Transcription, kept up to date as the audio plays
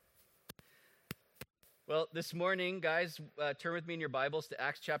Well, this morning, guys, turn with me in your Bibles to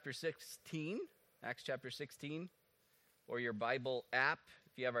Acts chapter 16. Acts chapter 16, or your Bible app.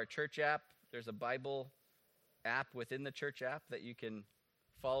 If you have our church app, there's a Bible app within the church app that you can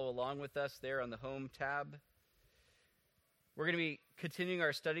follow along with us there on the home tab. We're going to be continuing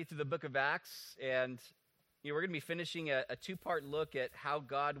our study through the book of Acts, and we're going to be finishing a two-part look at how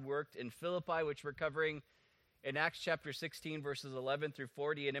God worked in Philippi, which we're covering in Acts chapter 16, verses 11 through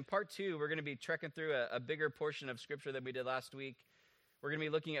 40. And in part two, we're going to be trekking through a bigger portion of Scripture than we did last week. We're going to be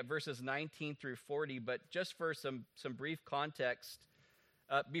looking at verses 19 through 40. But just for some brief context,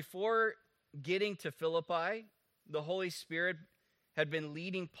 before getting to Philippi, the Holy Spirit had been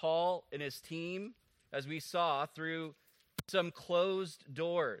leading Paul and his team, as we saw, through some closed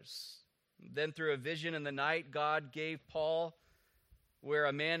doors. Then through a vision in the night, God gave Paul where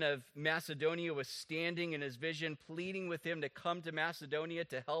a man of Macedonia was standing in his vision, pleading with him to come to Macedonia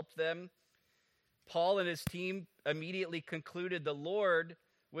to help them. Paul and his team immediately concluded the Lord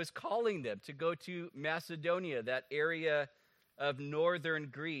was calling them to go to Macedonia, that area of northern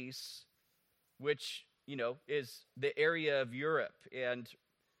Greece, which, is the area of Europe, and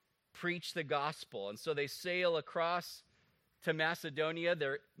preach the gospel. And so they sail across to Macedonia.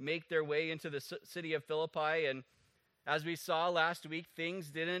 They make their way into the city of Philippi, and as we saw last week, things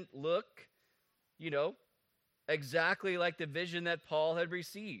didn't look, exactly like the vision that Paul had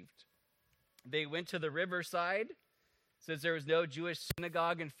received. They went to the riverside, since there was no Jewish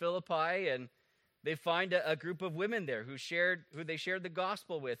synagogue in Philippi, and they find a group of women there who they shared the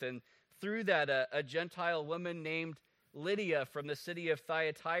gospel with. And through that, a Gentile woman named Lydia from the city of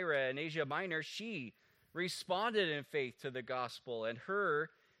Thyatira in Asia Minor, she responded in faith to the gospel, and her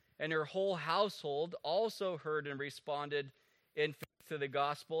whole household also heard and responded in faith to the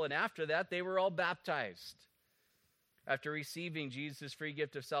gospel. And after that, they were all baptized after receiving Jesus' free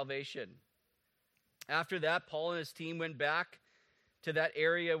gift of salvation. After that, Paul and his team went back to that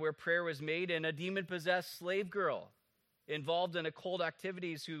area where prayer was made, and a demon-possessed slave girl involved in occult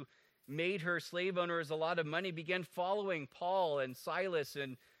activities who made her slave owners a lot of money began following Paul and Silas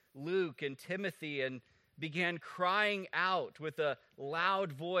and Luke and Timothy, and began crying out with a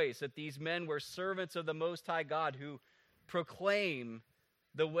loud voice that these men were servants of the Most High God who proclaim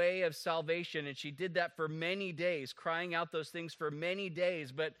the way of salvation. And she did that for many days, crying out those things for many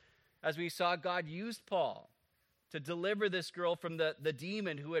days. But as we saw, God used Paul to deliver this girl from the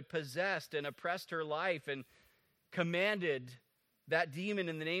demon who had possessed and oppressed her life, and commanded that demon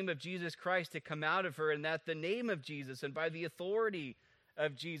in the name of Jesus Christ to come out of her, and that the name of Jesus and by the authority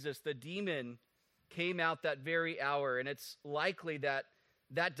of Jesus, the demon came out that very hour. And it's likely that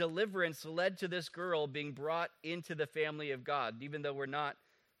deliverance led to this girl being brought into the family of God, even though we're not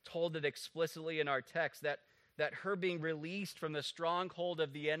told it explicitly in our text, that her being released from the stronghold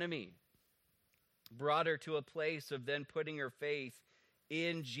of the enemy brought her to a place of then putting her faith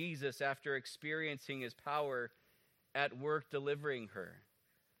in Jesus after experiencing his power at work delivering her.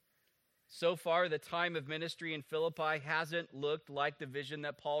 So far, the time of ministry in Philippi hasn't looked like the vision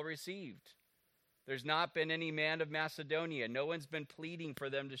that Paul received. There's not been any man of Macedonia. No one's been pleading for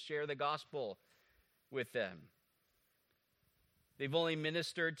them to share the gospel with them. They've only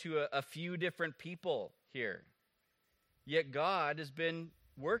ministered to a few different people here. Yet God has been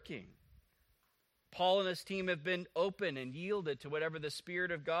working. Paul and his team have been open and yielded to whatever the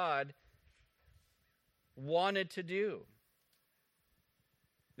Spirit of God wanted to do.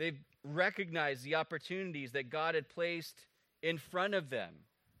 They've recognized the opportunities that God had placed in front of them,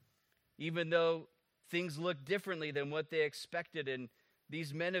 even though things look differently than what they expected. And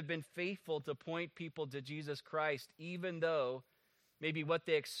these men have been faithful to point people to Jesus Christ, even though maybe what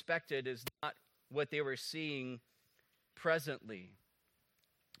they expected is not what they were seeing presently.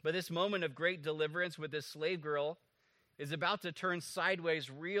 But this moment of great deliverance with this slave girl is about to turn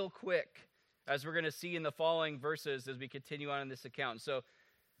sideways real quick, as we're going to see in the following verses as we continue on in this account. So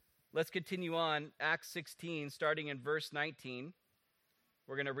let's continue on, Acts 16, starting in verse 19.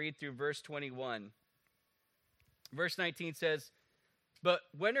 We're going to read through verse 21. Verse 19 says, "But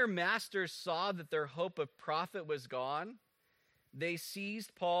when her masters saw that their hope of profit was gone, they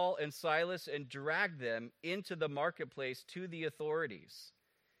seized Paul and Silas and dragged them into the marketplace to the authorities.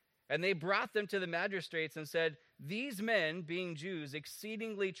 And they brought them to the magistrates and said, 'These men, being Jews,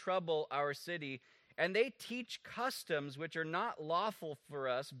 exceedingly trouble our city, and they teach customs which are not lawful for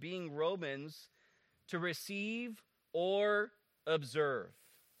us, being Romans, to receive or observe.'"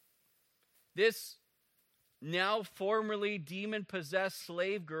 This now formerly demon-possessed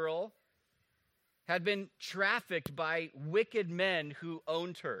slave girl had been trafficked by wicked men who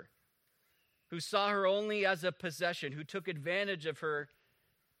owned her, who saw her only as a possession, who took advantage of her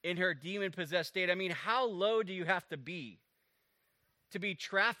in her demon-possessed state. I mean, how low do you have to be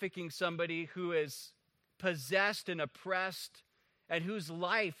trafficking somebody who is possessed and oppressed and whose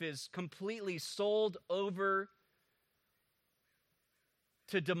life is completely sold over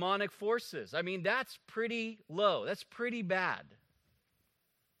to demonic forces? I mean, that's pretty low. That's pretty bad.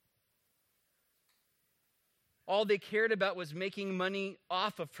 All they cared about was making money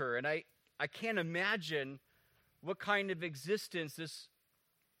off of her. And I can't imagine what kind of existence this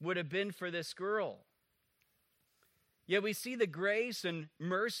would have been for this girl. Yet we see the grace and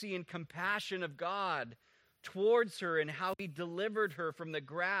mercy and compassion of God towards her and how he delivered her from the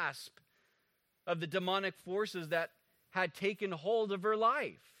grasp of the demonic forces that had taken hold of her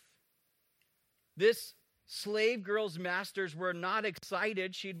life. This slave girl's masters were not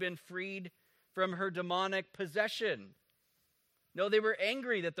excited she'd been freed from her demonic possession. No, they were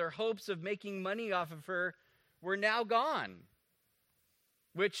angry that their hopes of making money off of her were now gone.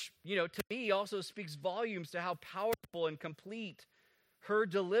 Which, to me also speaks volumes to how powerful and complete her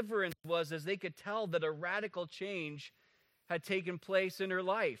deliverance was, as they could tell that a radical change had taken place in her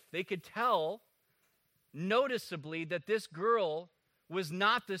life. They could tell noticeably that this girl was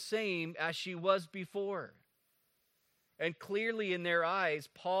not the same as she was before. And clearly in their eyes,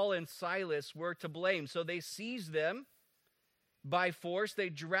 Paul and Silas were to blame. So they seized them by force. They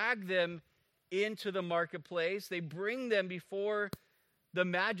drag them into the marketplace. They bring them before the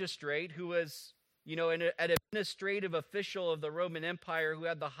magistrate, who was, an administrative official of the Roman Empire, who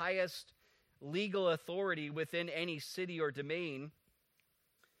had the highest legal authority within any city or domain.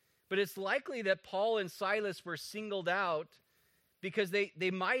 But it's likely that Paul and Silas were singled out because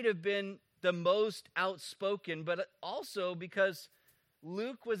they might have been the most outspoken, but also because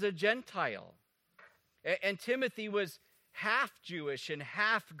Luke was a Gentile. And Timothy was half Jewish and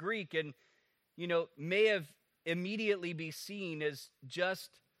half Greek, and, may have immediately be seen as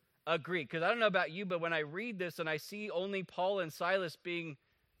just a Greek. Because I don't know about you, but when I read this and I see only Paul and Silas being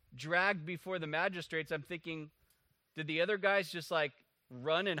dragged before the magistrates, I'm thinking, did the other guys just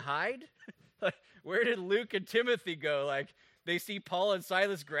run and hide? Where did Luke and Timothy go? They see Paul and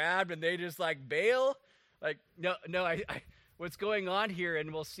Silas grabbed and they just bail? No, what's going on here,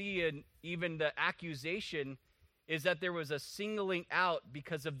 and we'll see in even the accusation, is that there was a singling out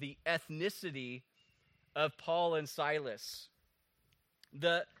because of the ethnicity of Paul and Silas.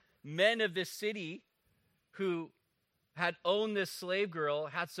 The men of this city who had owned this slave girl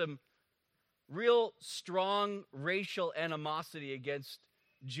had some real strong racial animosity against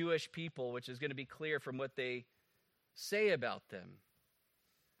Jewish people, which is going to be clear from what they say about them.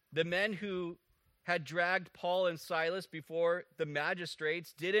 The men who had dragged Paul and Silas before the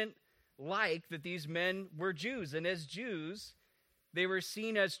magistrates didn't like that these men were Jews, and as Jews, they were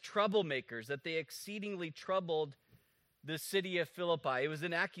seen as troublemakers, that they exceedingly troubled the city of Philippi. It was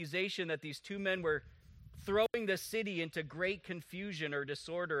an accusation that these two men were throwing the city into great confusion or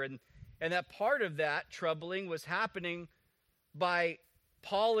disorder, and that part of that troubling was happening by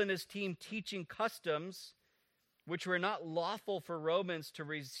Paul and his team teaching customs which were not lawful for Romans to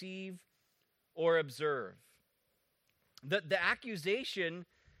receive or observe. The accusation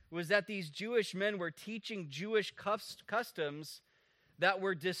was that these Jewish men were teaching Jewish customs that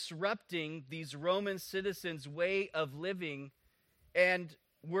were disrupting these Roman citizens' way of living and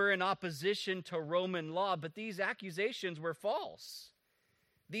were in opposition to Roman law. But these accusations were false.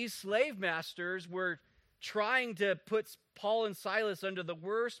 These slave masters were trying to put Paul and Silas under the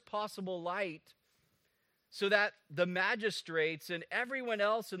worst possible light so that the magistrates and everyone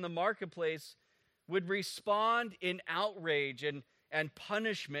else in the marketplace would respond in outrage and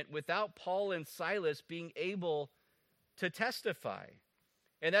punishment without Paul and Silas being able to testify.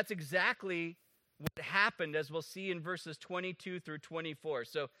 And that's exactly what happened, as we'll see in verses 22 through 24.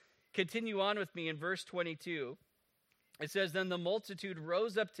 So continue on with me in verse 22. It says, "Then the multitude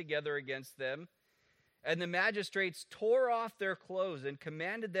rose up together against them, and the magistrates tore off their clothes and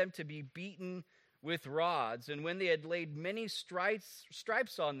commanded them to be beaten with rods. And when they had laid many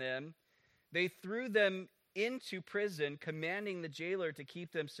stripes on them, they threw them into prison, commanding the jailer to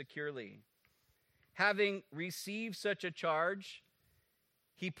keep them securely. Having received such a charge,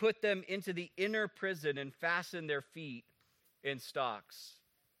 he put them into the inner prison and fastened their feet in stocks."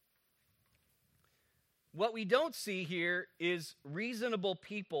 What we don't see here is reasonable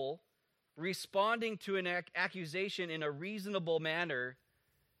people responding to an accusation in a reasonable manner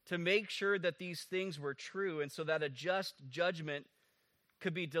to make sure that these things were true and so that a just judgment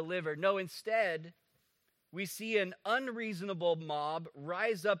could be delivered. No, instead, we see an unreasonable mob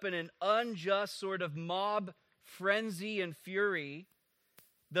rise up in an unjust sort of mob frenzy and fury.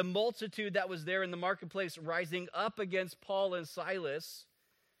 The multitude that was there in the marketplace rising up against Paul and Silas,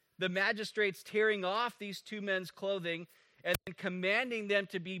 the magistrates tearing off these two men's clothing and then commanding them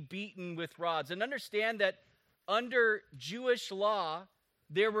to be beaten with rods. And understand that under Jewish law,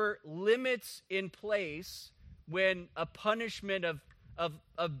 there were limits in place when a punishment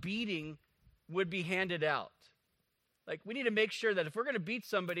of beating would be handed out. Like, we need to make sure that if we're going to beat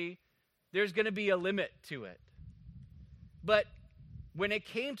somebody, there's going to be a limit to it. But when it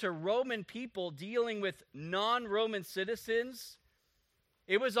came to Roman people dealing with non-Roman citizens,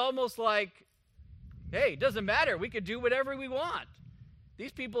 it was almost like, hey, it doesn't matter. We could do whatever we want.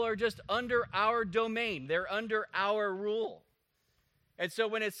 These people are just under our domain. They're under our rule. And so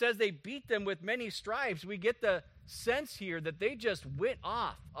when it says they beat them with many stripes, we get the sense here that they just went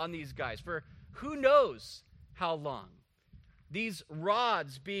off on these guys for who knows how long. These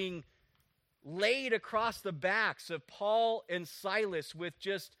rods being laid across the backs of Paul and Silas with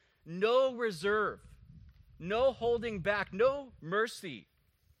just no reserve, no holding back, no mercy.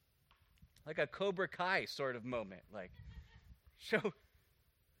 Like a Cobra Kai sort of moment. Like, show,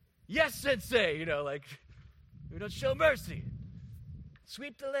 yes, sensei, like, we don't show mercy.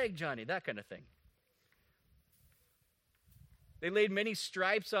 Sweep the leg, Johnny, that kind of thing. They laid many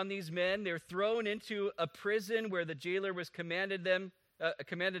stripes on these men. They were thrown into a prison where the jailer was commanded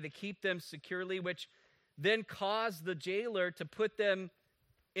to keep them securely, which then caused the jailer to put them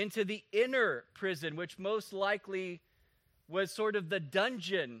into the inner prison, which most likely was sort of the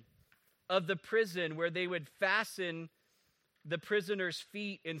dungeon of the prison where they would fasten the prisoner's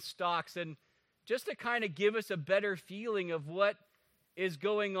feet in stocks. And just to kind of give us a better feeling of what is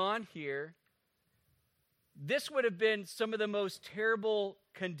going on here, this would have been some of the most terrible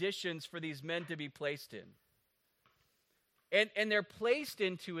conditions for these men to be placed in. And they're placed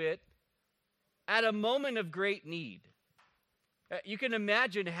into it at a moment of great need. You can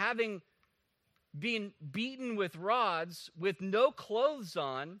imagine having been beaten with rods with no clothes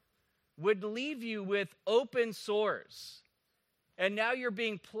on would leave you with open sores. And now you're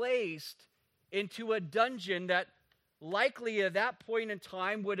being placed into a dungeon that likely at that point in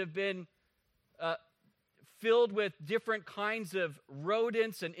time would have been filled with different kinds of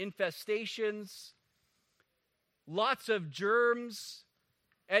rodents and infestations, lots of germs.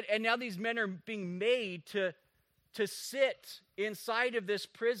 And now these men are being made to sit inside of this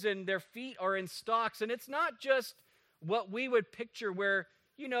prison. Their feet are in stocks. And it's not just what we would picture where,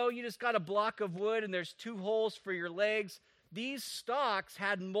 you just got a block of wood and there's 2 holes for your legs. These stocks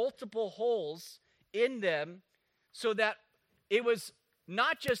had multiple holes in them so that it was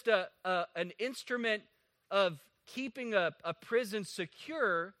not just an instrument of keeping a prison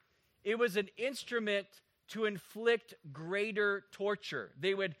secure, it was an instrument to inflict greater torture.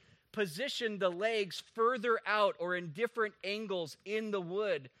 They would position the legs further out or in different angles in the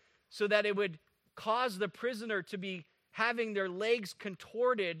wood so that it would cause the prisoner to be having their legs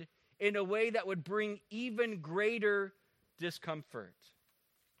contorted in a way that would bring even greater discomfort.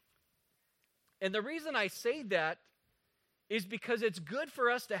 And the reason I say that is because it's good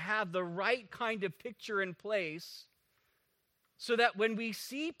for us to have the right kind of picture in place so that when we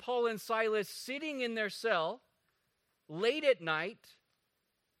see Paul and Silas sitting in their cell late at night,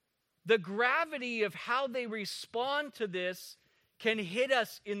 the gravity of how they respond to this can hit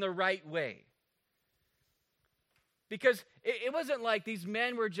us in the right way. Because it wasn't like these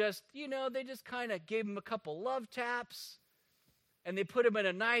men were just, they just kind of gave them a couple love taps and they put them in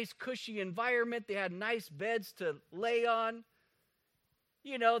a nice cushy environment. They had nice beds to lay on.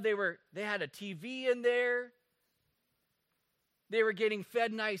 They had a TV in there. They were getting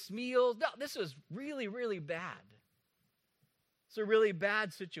fed nice meals. No, this was really, really bad. It's a really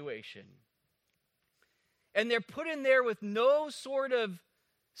bad situation. And they're put in there with no sort of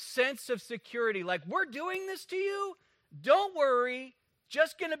sense of security. Like, we're doing this to you? Don't worry.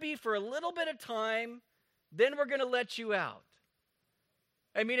 Just going to be for a little bit of time. Then we're going to let you out.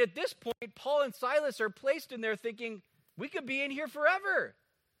 I mean, at this point, Paul and Silas are placed in there thinking, we could be in here forever.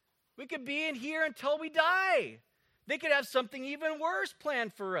 We could be in here until we die. They could have something even worse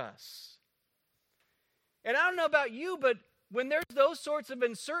planned for us. And I don't know about you, but when there's those sorts of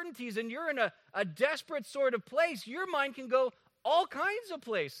uncertainties and you're in a desperate sort of place, your mind can go all kinds of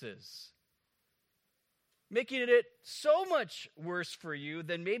places, making it so much worse for you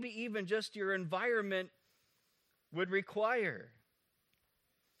than maybe even just your environment would require.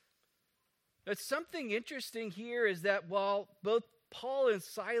 But something interesting here is that while both Paul and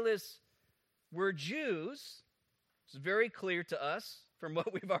Silas were Jews, it's very clear to us from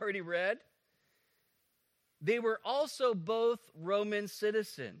what we've already read, they were also both Roman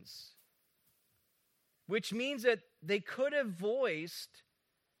citizens, which means that they could have voiced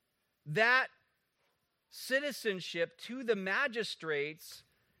that citizenship to the magistrates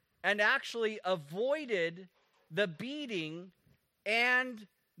and actually avoided the beating and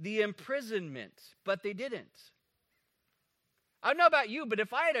the imprisonment, but they didn't. I don't know about you, but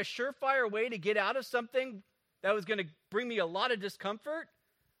if I had a surefire way to get out of something that was going to bring me a lot of discomfort,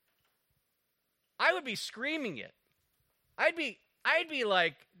 I would be screaming it. I'd be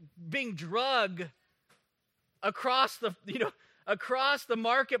like being drugged across the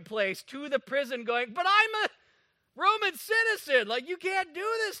marketplace to the prison going, but I'm a Roman citizen. Like, you can't do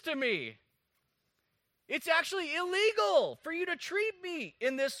this to me. It's actually illegal for you to treat me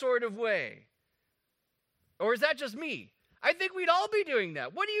in this sort of way. Or is that just me? I think we'd all be doing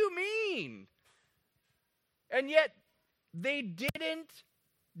that. What do you mean? And yet, they didn't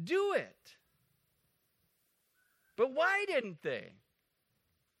do it. But why didn't they?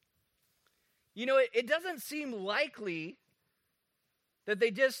 It doesn't seem likely that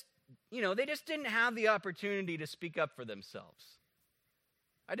they just didn't have the opportunity to speak up for themselves.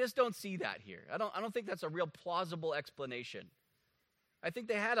 I just don't see that here. I don't think that's a real plausible explanation. I think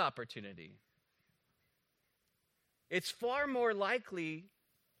they had opportunity. It's far more likely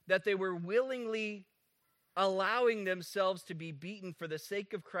that they were willingly allowing themselves to be beaten for the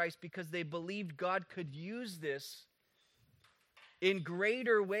sake of Christ because they believed God could use this in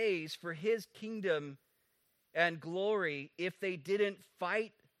greater ways for his kingdom and glory if they didn't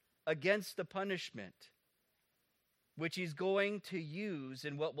fight against the punishment, which he's going to use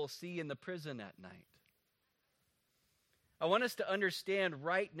in what we'll see in the prison at night. I want us to understand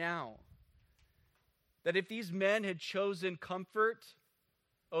right now that if these men had chosen comfort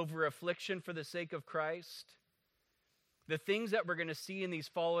over affliction for the sake of Christ, the things that we're going to see in these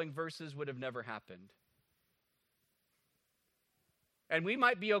following verses would have never happened. And we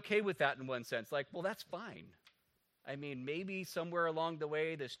might be okay with that in one sense. Like, well, that's fine. I mean, maybe somewhere along the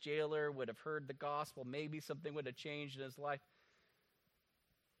way, this jailer would have heard the gospel. Maybe something would have changed in his life.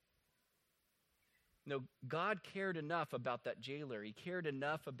 No, God cared enough about that jailer. He cared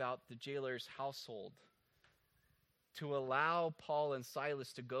enough about the jailer's household to allow Paul and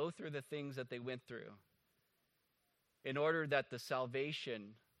Silas to go through the things that they went through in order that the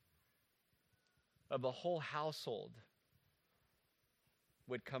salvation of the whole household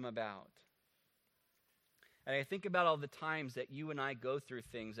would come about. And I think about all the times that you and I go through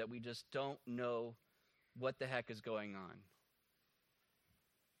things that we just don't know what the heck is going on.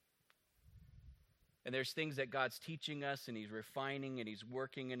 And there's things that God's teaching us and he's refining and he's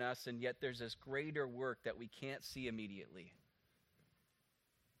working in us, and yet there's this greater work that we can't see immediately.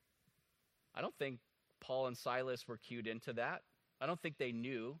 I don't think Paul and Silas were cued into that. I don't think they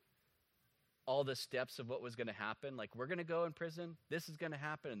knew all the steps of what was going to happen. Like, we're going to go in prison, this is going to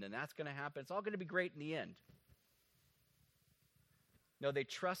happen, and then that's going to happen. It's all going to be great in the end. No, they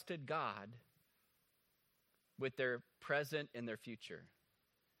trusted God with their present and their future.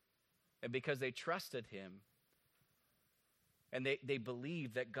 And because they trusted him, and they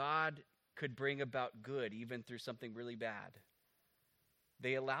believed that God could bring about good even through something really bad,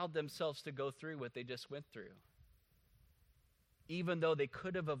 they allowed themselves to go through what they just went through. Even though they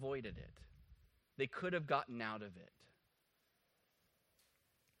could have avoided it. They could have gotten out of it.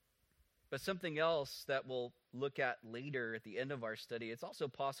 But something else that we'll look at later at the end of our study, it's also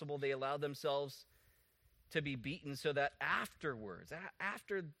possible they allowed themselves to be beaten so that afterwards,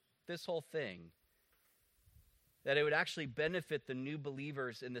 after this whole thing, that it would actually benefit the new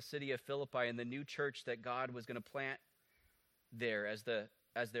believers in the city of Philippi and the new church that God was going to plant there as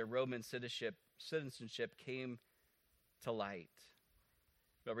their Roman citizenship came to light.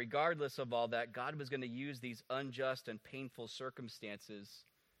 But regardless of all that, God was going to use these unjust and painful circumstances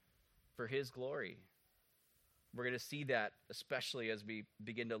for his glory. We're going to see that especially as we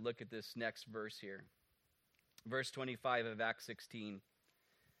begin to look at this next verse here. Verse 25 of Acts 16.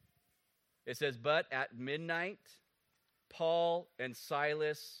 It says, "But at midnight, Paul and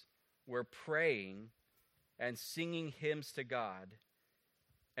Silas were praying and singing hymns to God,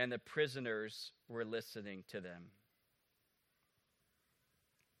 and the prisoners were listening to them."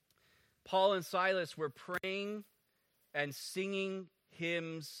 Paul and Silas were praying and singing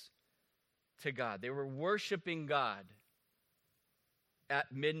hymns to God. They were worshiping God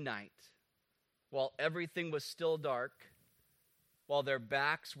at midnight while everything was still dark, while their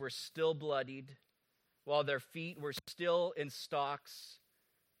backs were still bloodied, while their feet were still in stocks,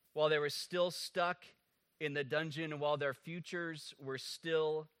 while they were still stuck in the dungeon, and while their futures were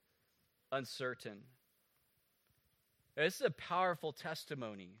still uncertain. This is a powerful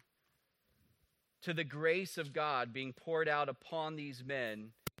testimony to the grace of God being poured out upon these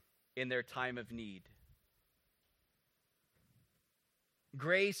men in their time of need.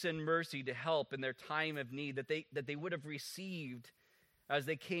 Grace and mercy to help in their time of need that they would have received as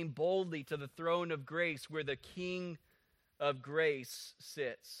they came boldly to the throne of grace where the King of grace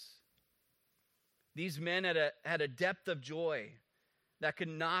sits. These men had a depth of joy that could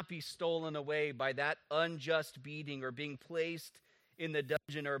not be stolen away by that unjust beating or being placed in the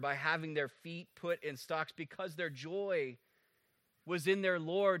dungeon or by having their feet put in stocks, because their joy was in their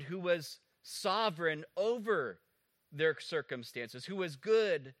Lord, who was sovereign over their circumstances, who was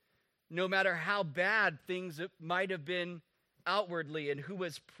good no matter how bad things might have been outwardly, and who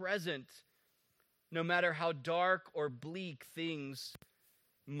was present no matter how dark or bleak things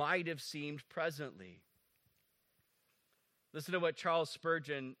might have seemed presently. Listen to what Charles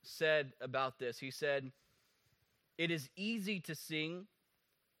Spurgeon said about this. He said, "It is easy to sing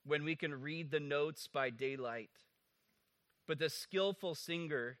when we can read the notes by daylight, but the skillful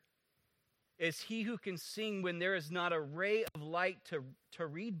singer is he who can sing when there is not a ray of light to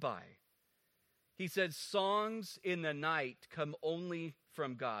read by." He said, "Songs in the night come only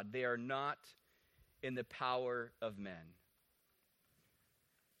from God. They are not in the power of men."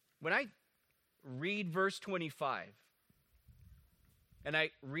 When I read verse 25, and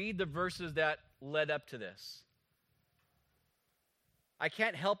I read the verses that led up to this, I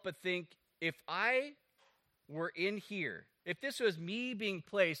can't help but think, if I were in here, if this was me being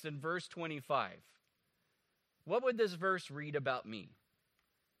placed in verse 25, what would this verse read about me?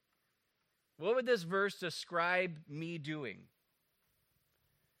 What would this verse describe me doing?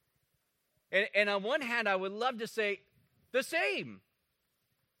 And on one hand, I would love to say the same.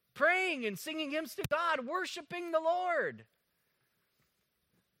 Praying and singing hymns to God, worshiping the Lord.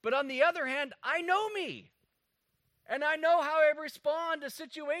 But on the other hand, I know me. And I know how I respond to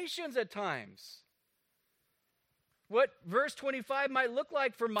situations at times. What verse 25 might look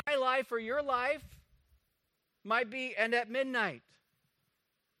like for my life or your life might be, and at midnight,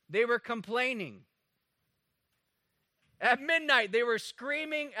 they were complaining. At midnight, they were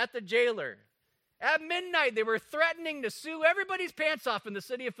screaming at the jailer. At midnight, they were threatening to sue everybody's pants off in the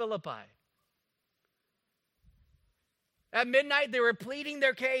city of Philippi. At midnight, they were pleading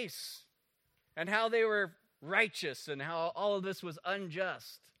their case and how they were righteous and how all of this was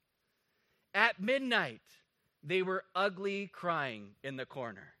unjust. At midnight, they were ugly crying in the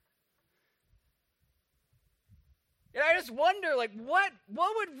corner. And I just wonder, what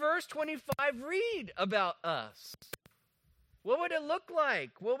would verse 25 read about us? What would it look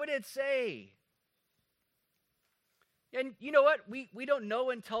like? What would it say? And you know what? We don't know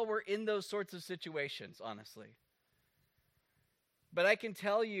until we're in those sorts of situations, honestly. But I can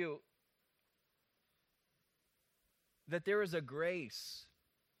tell you that there is a grace.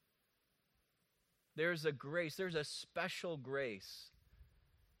 There's a grace. There's a special grace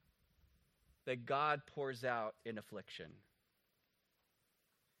that God pours out in affliction,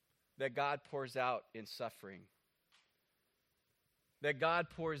 that God pours out in suffering, that God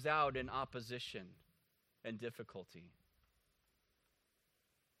pours out in opposition and difficulty.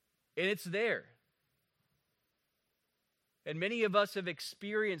 And it's there. And many of us have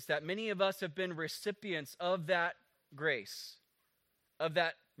experienced that. Many of us have been recipients of that grace, of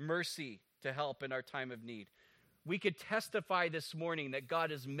that mercy to help in our time of need. We could testify this morning that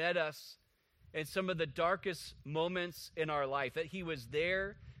God has met us in some of the darkest moments in our life, that he was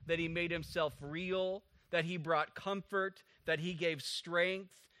there, that he made himself real, that he brought comfort, that he gave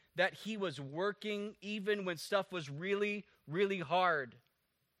strength, that he was working even when stuff was really, really hard.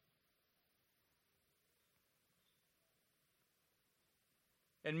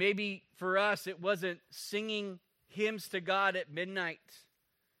 And maybe for us, it wasn't singing hymns to God at midnight,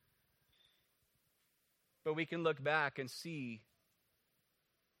 but we can look back and see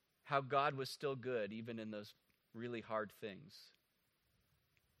how God was still good even in those really hard things.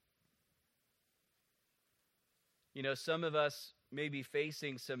 You know, some of us may be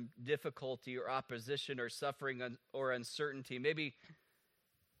facing some difficulty or opposition or suffering or uncertainty. Maybe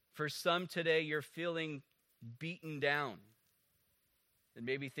for some today, you're feeling beaten down. And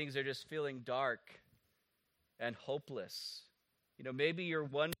maybe things are just feeling dark and hopeless. You know, maybe you're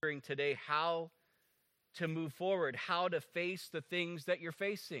wondering today how to move forward, how to face the things that you're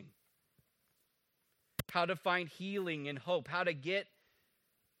facing, how to find healing and hope, how to get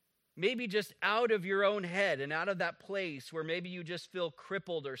maybe just out of your own head and out of that place where maybe you just feel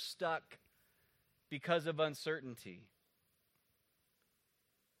crippled or stuck because of uncertainty.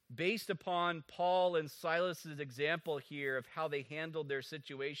 Based upon Paul and Silas's example here of how they handled their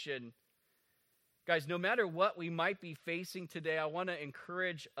situation, guys, no matter what we might be facing today, I want to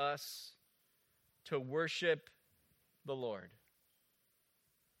encourage us to worship the Lord.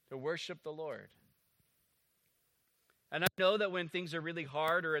 To worship the Lord. And I know that when things are really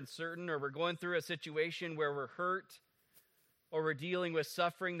hard or uncertain, or we're going through a situation where we're hurt, or we're dealing with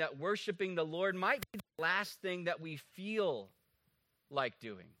suffering, that worshiping the Lord might be the last thing that we feel like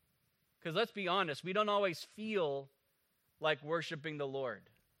doing. Because let's be honest, we don't always feel like worshiping the Lord.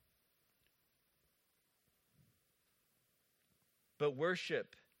 But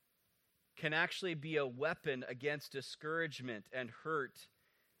worship can actually be a weapon against discouragement and hurt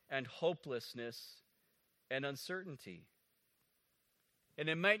and hopelessness and uncertainty. And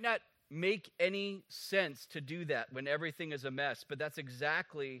it might not make any sense to do that when everything is a mess, but that's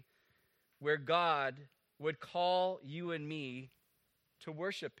exactly where God would call you and me to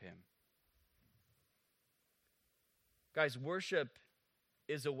worship him. Guys, worship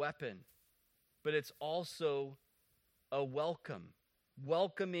is a weapon, but it's also a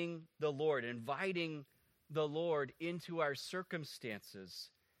welcoming the Lord, inviting the Lord into our circumstances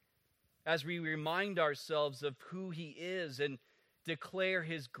as we remind ourselves of who he is and declare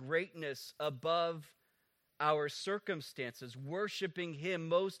his greatness above our circumstances, worshiping him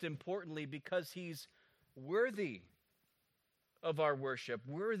most importantly because he's worthy of our worship,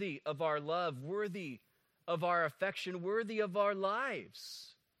 worthy of our love, worthy of our affection, worthy of our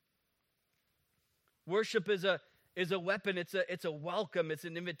lives. Worship is a weapon, it's a welcome, it's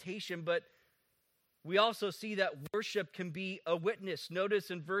an invitation, but we also see that worship can be a witness.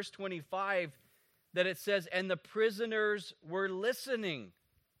 Notice in verse 25 that it says, and the prisoners were listening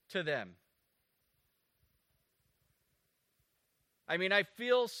to them. I mean, I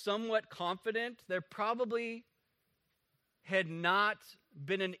feel somewhat confident there probably had not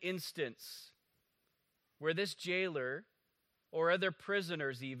been an instance where this jailer or other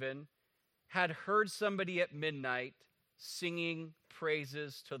prisoners even had heard somebody at midnight singing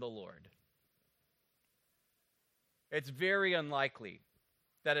praises to the Lord. It's very unlikely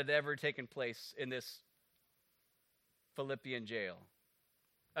that had ever taken place in this Philippian jail,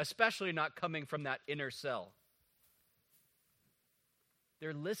 especially not coming from that inner cell.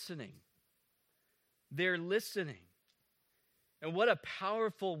 They're listening. They're listening. And what a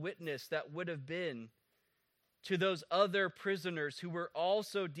powerful witness that would have been to those other prisoners who were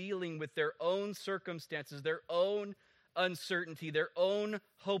also dealing with their own circumstances, their own uncertainty, their own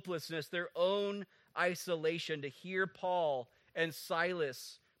hopelessness, their own isolation, to hear Paul and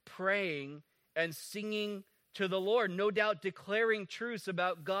Silas praying and singing to the Lord, no doubt declaring truths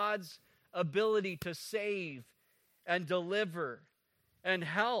about God's ability to save and deliver and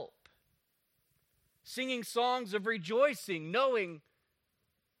help. Singing songs of rejoicing, knowing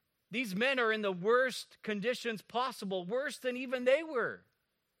these men are in the worst conditions possible, worse than even they were.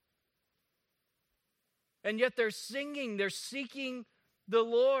 And yet they're singing, they're seeking the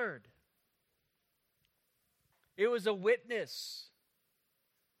Lord. It was a witness.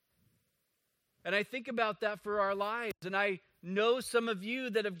 And I think about that for our lives. And I know some of you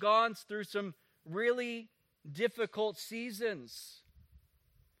that have gone through some really difficult seasons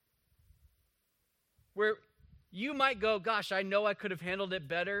where you might go, gosh, I know I could have handled it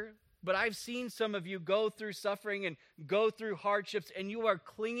better. But I've seen some of you go through suffering and go through hardships, and you are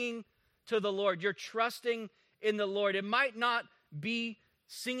clinging to the Lord. You're trusting in the Lord. It might not be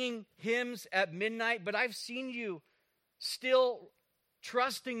singing hymns at midnight, but I've seen you still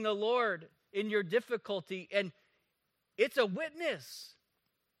trusting the Lord in your difficulty. And it's a witness.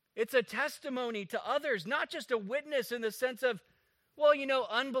 It's a testimony to others, not just a witness in the sense of, well, you know,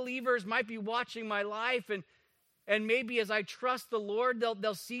 unbelievers might be watching my life, and maybe as I trust the Lord,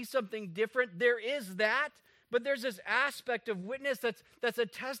 they'll see something different. There is that, but there's this aspect of witness that's a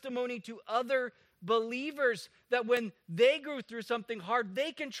testimony to other believers that when they go through something hard,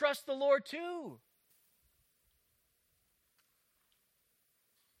 they can trust the Lord too.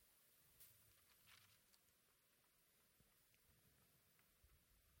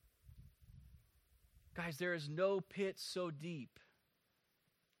 Guys, there is no pit so deep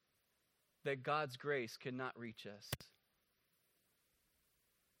that God's grace cannot reach us.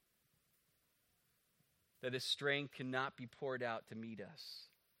 That his strength cannot be poured out to meet us.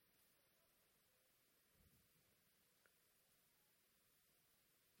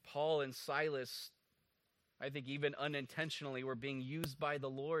 Paul and Silas, I think even unintentionally, were being used by the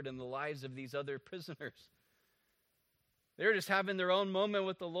Lord in the lives of these other prisoners. They're just having their own moment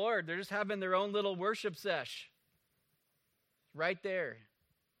with the Lord. They're just having their own little worship sesh. Right there.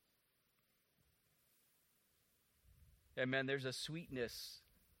 And man, there's a sweetness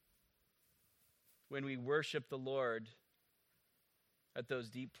when we worship the Lord at those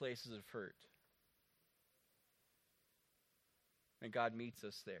deep places of hurt. And God meets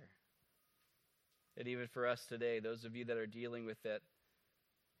us there. And even for us today, those of you that are dealing with it,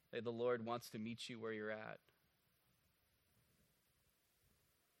 the Lord wants to meet you where you're at.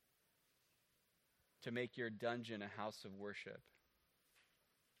 to make your dungeon a house of worship,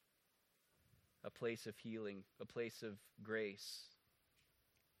 a place of healing, a place of grace.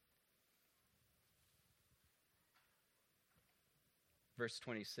 Verse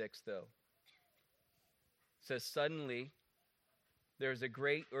 26, though, says, suddenly there was a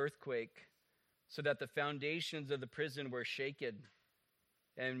great earthquake, so that the foundations of the prison were shaken.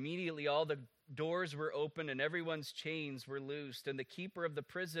 And immediately all the doors were opened and everyone's chains were loosed. And the keeper of the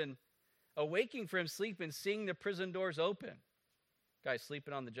prison, awaking from sleep and seeing the prison doors open, guy's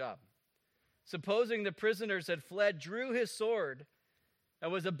sleeping on the job, supposing the prisoners had fled, drew his sword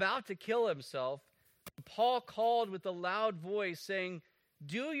and was about to kill himself. Paul called with a loud voice, saying,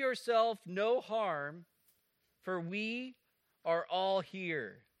 do yourself no harm, for we are all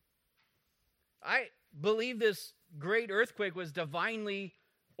here. I believe this great earthquake was divinely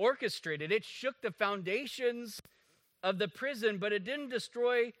orchestrated. It shook the foundations of the prison, but it didn't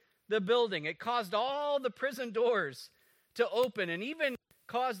destroy the building. It caused all the prison doors to open and even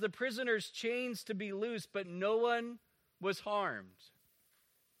caused the prisoners' chains to be loosed, but no one was harmed.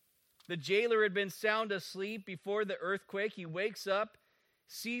 The jailer had been sound asleep before the earthquake. He wakes up,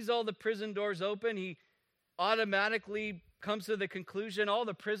 sees all the prison doors open. He automatically comes to the conclusion all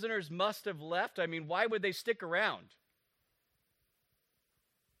the prisoners must have left. I mean, why would they stick around?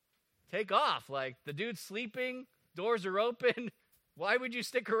 Take off. Like, the dude's sleeping, doors are open. Why would you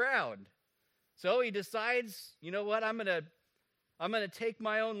stick around? So he decides, you know what, I'm gonna take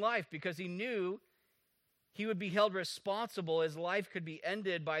my own life, because he knew he would be held responsible. His life could be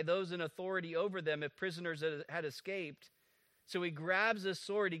ended by those in authority over them if prisoners had escaped. So he grabs his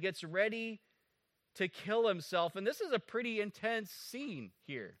sword. He gets ready to kill himself. And this is a pretty intense scene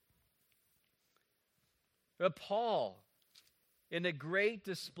here. But Paul, in a great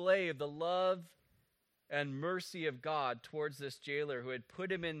display of the love and mercy of God towards this jailer who had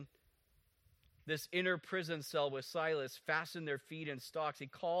put him in this inner prison cell with Silas, fastened their feet in stocks, he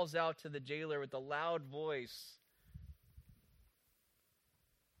calls out to the jailer with a loud voice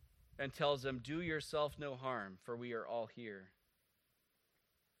and tells him, do yourself no harm, for we are all here.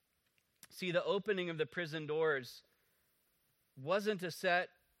 See, the opening of the prison doors wasn't to set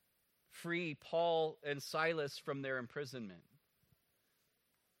free Paul and Silas from their imprisonment.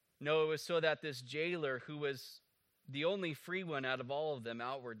 No, it was so that this jailer, who was the only free one out of all of them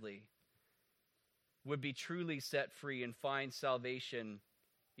outwardly, would be truly set free and find salvation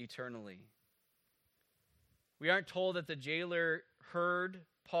eternally. We aren't told that the jailer heard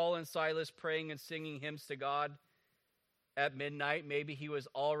Paul and Silas praying and singing hymns to God at midnight. Maybe he was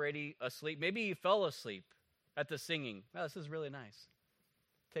already asleep. Maybe he fell asleep at the singing. Oh, this is really nice.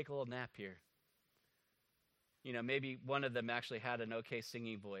 Take a little nap here. You know, maybe one of them actually had an okay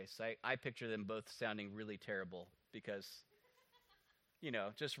singing voice. I picture them both sounding really terrible because, you know,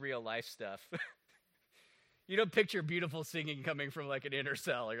 just real life stuff. You don't picture beautiful singing coming from like an inner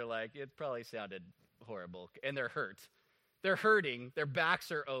cell. You're like, it probably sounded horrible. And they're hurt. They're hurting. Their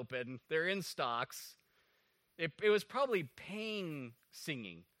backs are open. They're in stocks. It was probably pain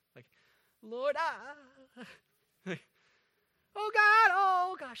singing. Like, Lord, oh God,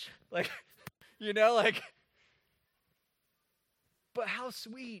 oh gosh. Like, you know, like, but how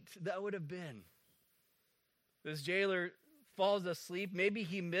sweet that would have been. This jailer falls asleep. Maybe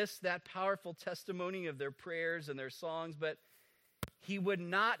he missed that powerful testimony of their prayers and their songs, but he would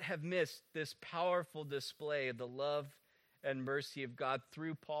not have missed this powerful display of the love and mercy of God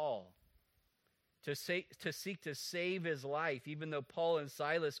through Paul to seek to save his life, even though Paul and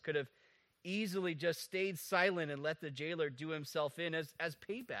Silas could have easily just stayed silent and let the jailer do himself in as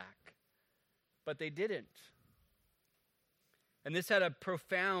payback. But they didn't. And this had a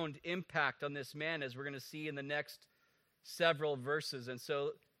profound impact on this man, as we're going to see in the next several verses. And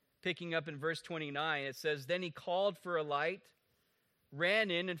so, picking up in verse 29, it says, then he called for a light, ran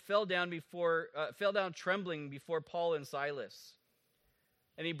in, and fell down trembling before Paul and Silas.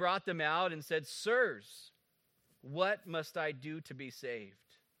 And he brought them out and said, sirs, what must I do to be saved?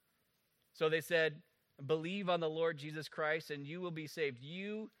 So they said, believe on the Lord Jesus Christ, and you will be saved,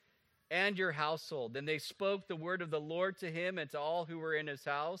 you and your household. Then they spoke the word of the Lord to him and to all who were in his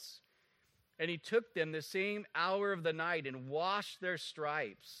house. And he took them the same hour of the night and washed their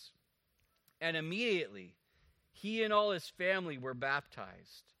stripes. And immediately he and all his family were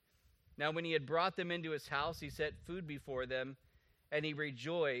baptized. Now when he had brought them into his house, he set food before them, and he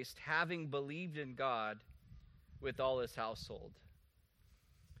rejoiced, having believed in God with all his household.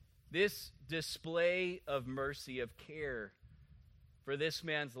 This display of mercy, of care for this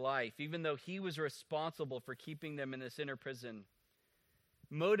man's life, even though he was responsible for keeping them in this inner prison,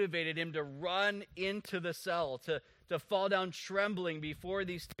 motivated him to run into the cell, to to fall down trembling before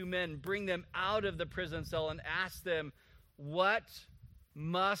these two men, bring them out of the prison cell and ask them, "What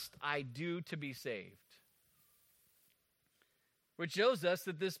must I do to be saved?" Which shows us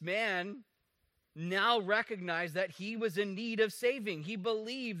that this man now recognized that he was in need of saving. He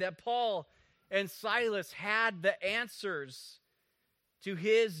believed that Paul and Silas had the answers to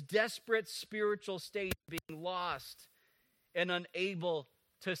his desperate spiritual state, being lost and unable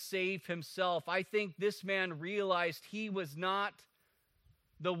to save himself. I think this man realized he was not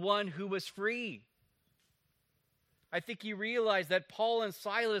the one who was free. I think he realized that Paul and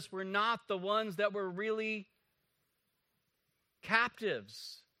Silas were not the ones that were really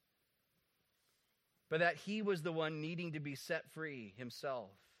captives, but that he was the one needing to be set free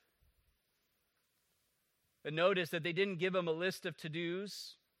himself. But notice that they didn't give him a list of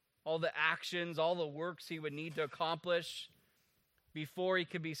to-dos, all the actions, all the works he would need to accomplish before he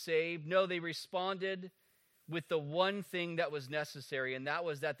could be saved. No, they responded with the one thing that was necessary, and that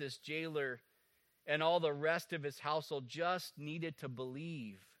was that this jailer and all the rest of his household just needed to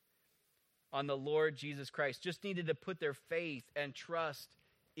believe on the Lord Jesus Christ, just needed to put their faith and trust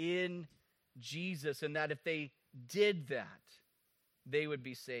in Jesus, and that if they did that, they would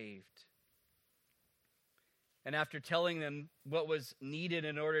be saved. And after telling them what was needed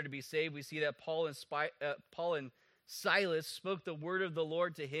in order to be saved, we see that Paul and Silas spoke the word of the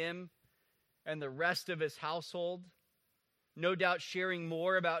Lord to him and the rest of his household, no doubt sharing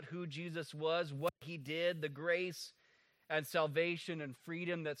more about who Jesus was, what he did, the grace and salvation and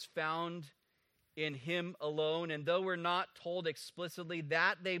freedom that's found in him alone. And though we're not told explicitly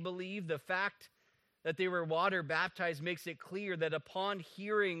that they believed, the fact that they were water baptized makes it clear that upon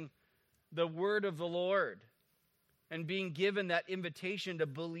hearing the word of the Lord and being given that invitation to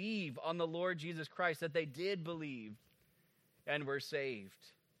believe on the Lord Jesus Christ, that they did believe and were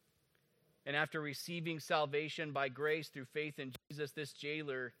saved. And after receiving salvation by grace through faith in Jesus, this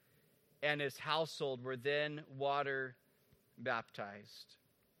jailer and his household were then water baptized.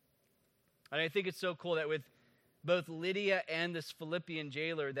 And I think it's so cool that with both Lydia and this Philippian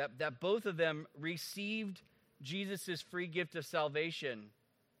jailer, that both of them received Jesus' free gift of salvation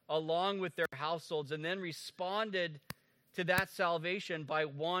along with their households, and then responded to that salvation by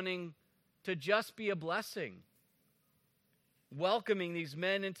wanting to just be a blessing, welcoming these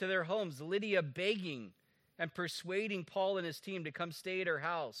men into their homes. Lydia begging and persuading Paul and his team to come stay at her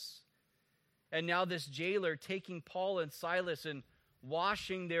house. And now this jailer taking Paul and Silas and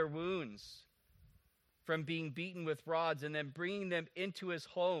washing their wounds from being beaten with rods, and then bringing them into his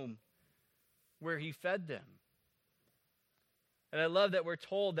home where he fed them. And I love that we're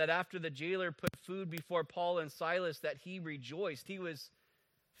told that after the jailer put food before Paul and Silas, that he rejoiced. He was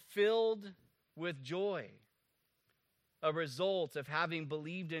filled with joy, a result of having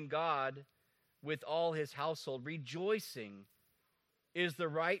believed in God with all his household. Rejoicing is the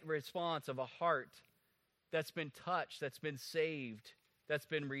right response of a heart that's been touched, that's been saved, that's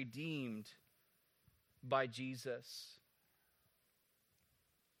been redeemed by Jesus.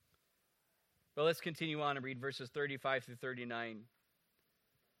 But let's continue on and read verses 35 through 39.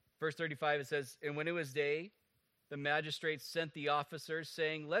 Verse 35, it says, "And when it was day, the magistrates sent the officers,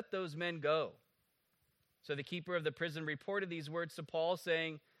 saying, 'Let those men go.' So the keeper of the prison reported these words to Paul,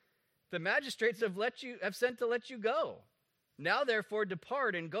 saying, 'The magistrates have sent to let you go. Now therefore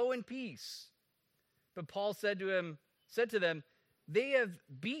depart and go in peace.' But Paul said to them, 'They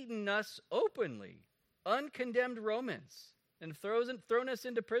have beaten us openly, uncondemned Romans, and thrown us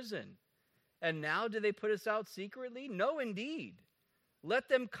into prison. And now do they put us out secretly? No, indeed. Let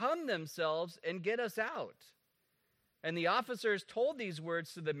them come themselves and get us out.' And the officers told these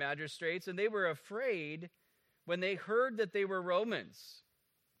words to the magistrates, and they were afraid when they heard that they were Romans.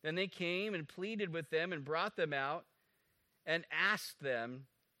 Then they came and pleaded with them and brought them out and asked them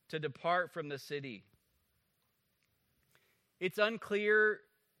to depart from the city." It's unclear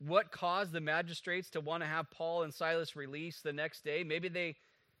what caused the magistrates to want to have Paul and Silas released the next day. Maybe they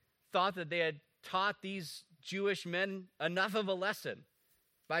thought that they had taught these Jewish men enough of a lesson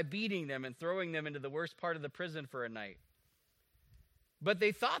by beating them and throwing them into the worst part of the prison for a night. But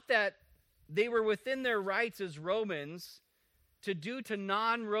they thought that they were within their rights as Romans to do to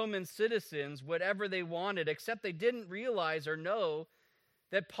non-Roman citizens whatever they wanted, except they didn't realize or know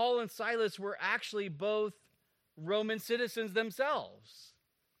that Paul and Silas were actually both Roman citizens themselves.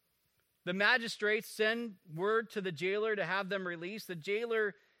 The magistrates send word to the jailer to have them released. The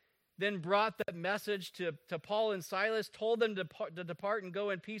jailer then brought that message to Paul and Silas, told them to depart and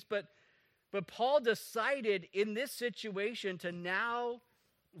go in peace. But Paul decided in this situation to now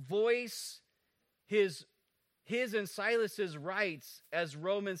voice his and Silas's rights as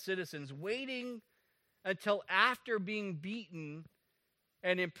Roman citizens, waiting until after being beaten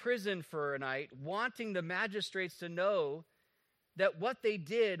and imprisoned for a night, wanting the magistrates to know that what they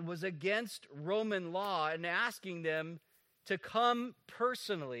did was against Roman law and asking them to come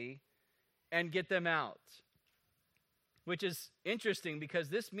personally and get them out. Which is interesting because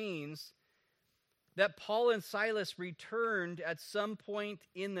this means that Paul and Silas returned at some point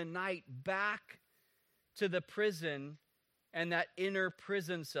in the night back to the prison and that inner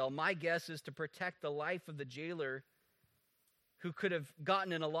prison cell. My guess is to protect the life of the jailer, who could have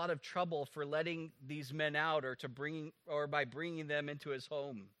gotten in a lot of trouble for letting these men out or by bringing them into his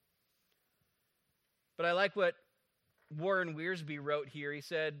home. But I like what Warren Wiersbe wrote here. He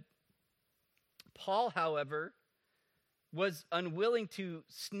said, Paul, however, was unwilling to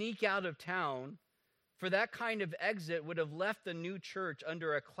sneak out of town, for that kind of exit would have left the new church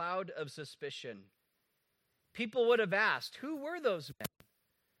under a cloud of suspicion. People would have asked, who were those men?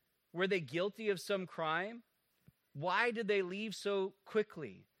 Were they guilty of some crime? Why did they leave so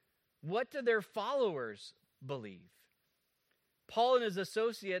quickly? What did their followers believe? Paul and his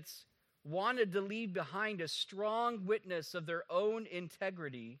associates wanted to leave behind a strong witness of their own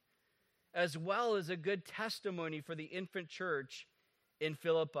integrity, as well as a good testimony for the infant church in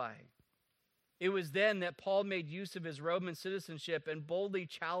Philippi. It was then that Paul made use of his Roman citizenship and boldly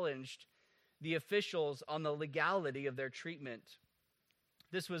challenged the officials on the legality of their treatment.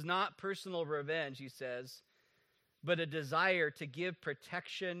 This was not personal revenge, he says, but a desire to give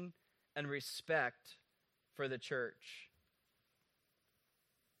protection and respect for the church.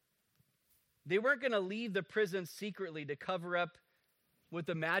 They weren't going to leave the prison secretly to cover up what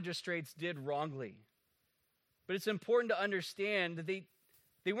the magistrates did wrongly. But it's important to understand that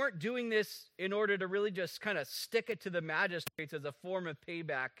they weren't doing this in order to really just kind of stick it to the magistrates as a form of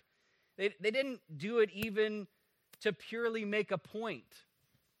payback. They didn't do it even to purely make a point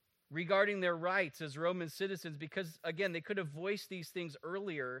regarding their rights as Roman citizens, because, again, they could have voiced these things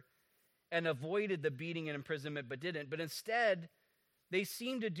earlier and avoided the beating and imprisonment, but didn't. But instead, they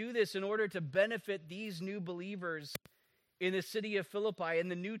seemed to do this in order to benefit these new believers in the city of Philippi,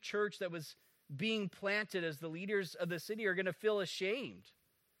 and the new church that was being planted, as the leaders of the city are going to feel ashamed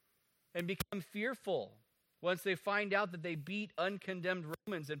and become fearful once they find out that they beat uncondemned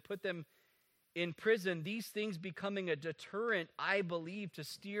Romans and put them in prison. These things becoming a deterrent, I believe, to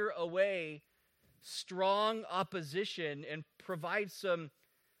steer away strong opposition and provide some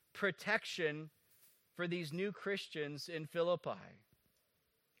protection for these new Christians in Philippi.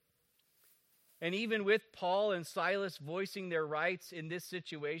 And even with Paul and Silas voicing their rights in this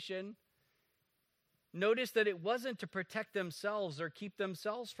situation, notice that it wasn't to protect themselves or keep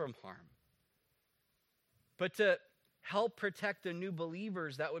themselves from harm, but to help protect the new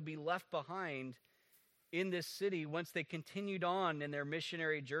believers that would be left behind in this city once they continued on in their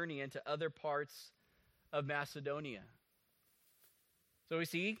missionary journey into other parts of Macedonia. So we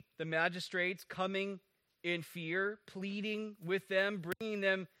see the magistrates coming in fear, pleading with them, bringing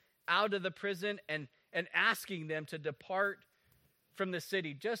them out of the prison and asking them to depart from the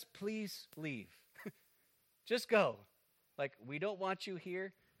city. Just please leave. Just go. Like, we don't want you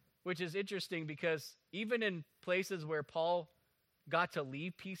here. Which is interesting because even in places where Paul got to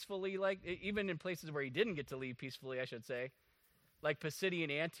leave peacefully, like even in places where he didn't get to leave peacefully, I should say, like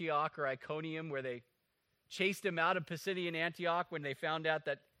Pisidian Antioch or Iconium, where they chased him out of Pisidian Antioch when they found out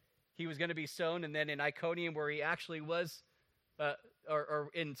that he was going to be stoned, and then in Iconium where he actually was,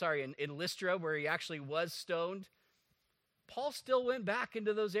 in Lystra where he actually was stoned, Paul still went back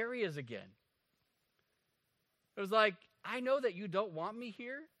into those areas again. It was like, I know that you don't want me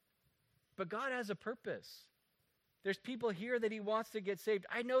here, but God has a purpose. There's people here that he wants to get saved.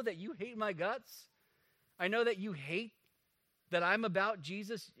 I know that you hate my guts. I know that you hate that I'm about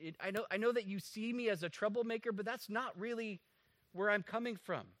Jesus. I know that you see me as a troublemaker, but that's not really where I'm coming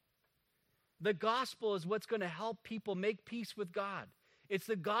from. The gospel is what's going to help people make peace with God. It's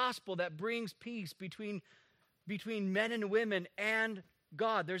the gospel that brings peace between men and women and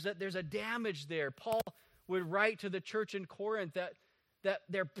God. There's a damage there. Paul would write to the church in Corinth that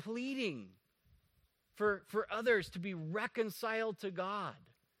they're pleading for others to be reconciled to God,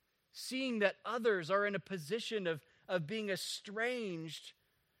 seeing that others are in a position of being estranged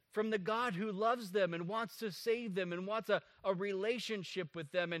from the God who loves them and wants to save them and wants a relationship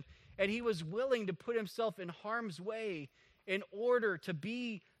with them. And he was willing to put himself in harm's way in order to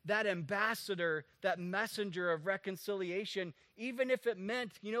be that ambassador, that messenger of reconciliation, even if it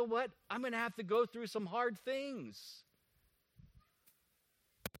meant, you know what, I'm going to have to go through some hard things.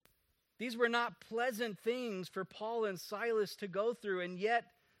 These were not pleasant things for Paul and Silas to go through, and yet,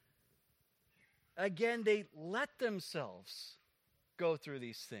 again, they let themselves go through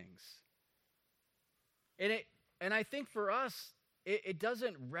these things. And I think for us, it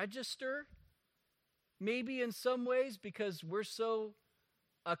doesn't register, maybe in some ways, because we're so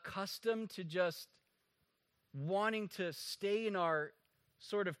accustomed to just wanting to stay in our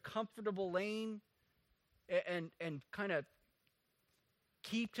sort of comfortable lane and kind of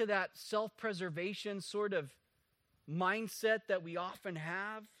keep to that self-preservation sort of mindset that we often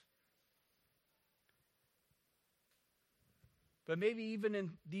have. But maybe even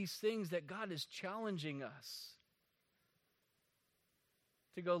in these things that God is challenging us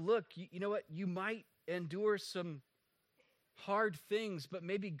to go, look, you know what? You might endure some hard things, but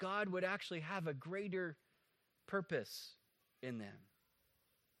maybe God would actually have a greater purpose in them.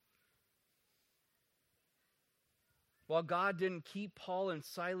 While God didn't keep Paul and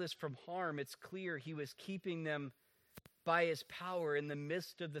Silas from harm, it's clear he was keeping them by his power in the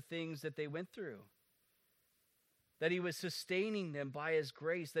midst of the things that they went through. That he was sustaining them by his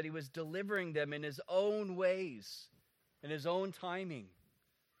grace, that he was delivering them in his own ways, in his own timing.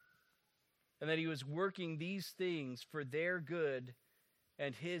 And that he was working these things for their good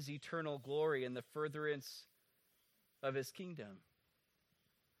and his eternal glory in the furtherance of his kingdom.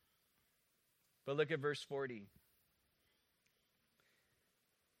 But look at verse 40.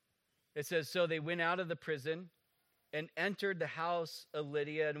 It says, so they went out of the prison and entered the house of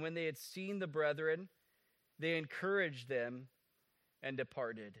Lydia, and when they had seen the brethren, they encouraged them and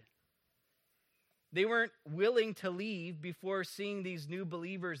departed. They weren't willing to leave before seeing these new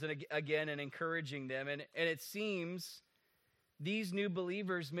believers again and encouraging them. And it seems these new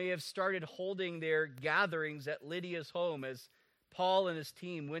believers may have started holding their gatherings at Lydia's home as Paul and his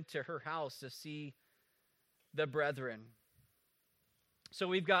team went to her house to see the brethren. So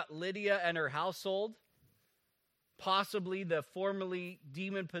we've got Lydia and her household, possibly the formerly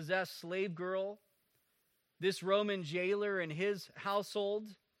demon-possessed slave girl, this Roman jailer and his household.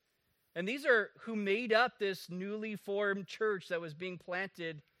 And these are who made up this newly formed church that was being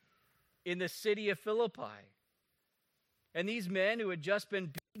planted in the city of Philippi. And these men who had just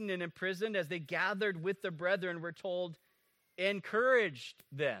been beaten and imprisoned, as they gathered with the brethren, were told, encouraged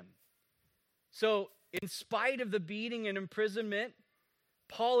them. So in spite of the beating and imprisonment,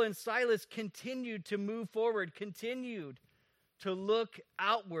 Paul and Silas continued to move forward, continued to look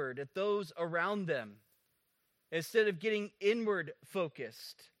outward at those around them, instead of getting inward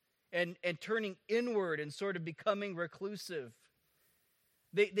focused and turning inward and sort of becoming reclusive.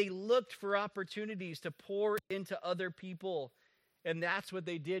 They looked for opportunities to pour into other people, and that's what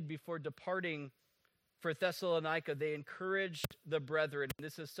they did before departing for Thessalonica. They encouraged the brethren.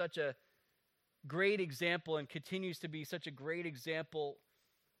 This is such a great example and continues to be such a great example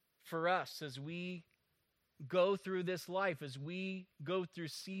for us as we go through this life, as we go through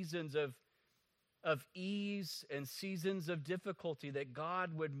seasons of ease and seasons of difficulty, that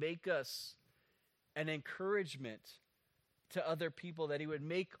God would make us an encouragement to other people, that he would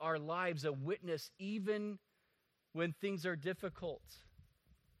make our lives a witness even when things are difficult,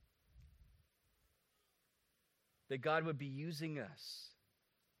 that God would be using us.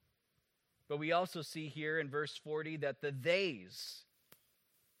 But we also see here in verse 40 that the theys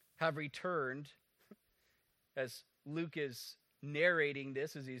have returned, as Luke is narrating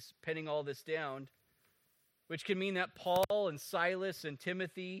this, as he's penning all this down, which can mean that Paul and Silas and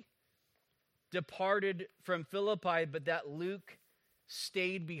Timothy departed from Philippi, but that Luke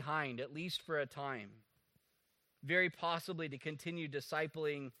stayed behind, at least for a time, very possibly to continue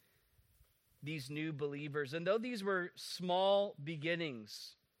discipling these new believers. And though these were small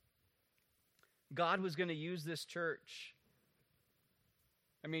beginnings, God was going to use this church.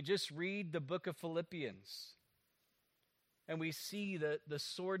 I mean, just read the book of Philippians, and we see the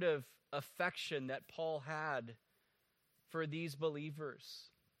sort of affection that Paul had for these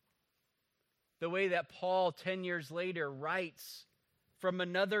believers. The way that Paul, 10 years later, writes from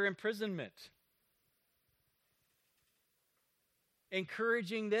another imprisonment,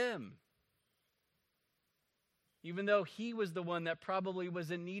 encouraging them, even though he was the one that probably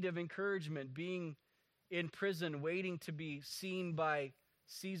was in need of encouragement, being in prison, waiting to be seen by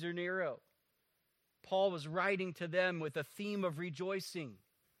Caesar Nero. Paul was writing to them with a theme of rejoicing.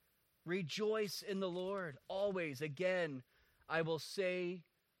 Rejoice in the Lord always. Again, I will say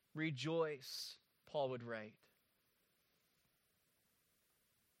rejoice, Paul would write.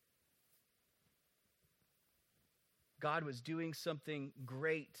 God was doing something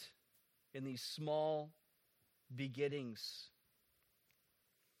great in these small beginnings.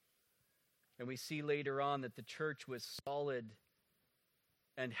 And we see later on that the church was solid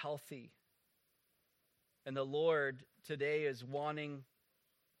and healthy. And the Lord today is wanting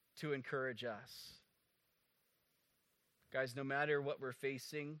to encourage us. Guys, no matter what we're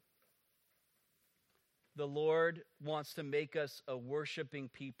facing, the Lord wants to make us a worshiping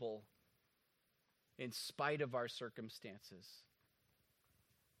people in spite of our circumstances.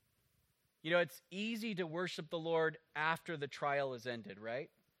 You know, it's easy to worship the Lord after the trial is ended, right?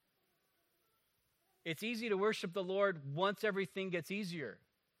 It's easy to worship the Lord once everything gets easier.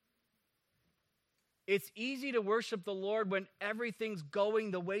 It's easy to worship the Lord when everything's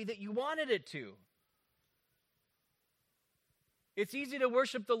going the way that you wanted it to. It's easy to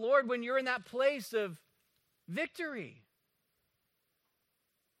worship the Lord when you're in that place of victory.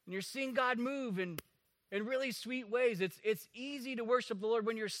 And you're seeing God move in really sweet ways. It's easy to worship the Lord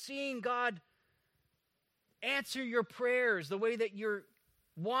when you're seeing God answer your prayers the way that you're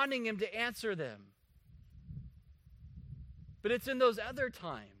wanting Him to answer them. But it's in those other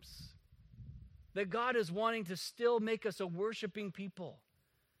times that God is wanting to still make us a worshiping people,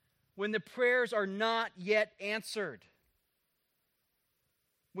 when the prayers are not yet answered,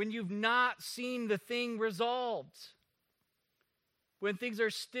 when you've not seen the thing resolved, when things are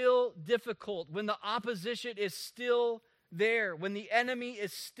still difficult, when the opposition is still there, when the enemy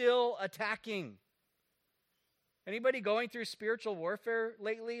is still attacking. Anybody going through spiritual warfare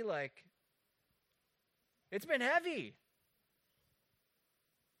lately? Like, it's been heavy.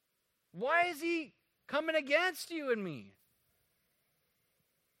 Why is he coming against you and me?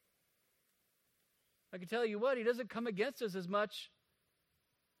 I can tell you what, he doesn't come against us as much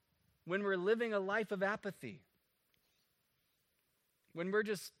when we're living a life of apathy. When we're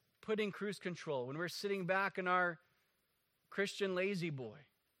just putting cruise control, when we're sitting back in our Christian lazy boy,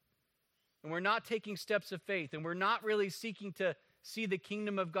 and we're not taking steps of faith, and we're not really seeking to see the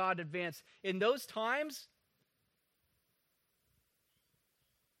kingdom of God advance. In those times,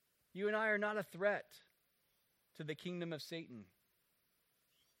 you and I are not a threat to the kingdom of Satan.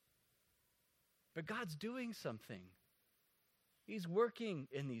 But God's doing something. He's working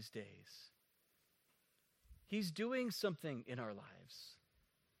in these days. He's doing something in our lives.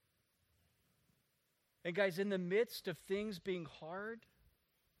 And guys, in the midst of things being hard,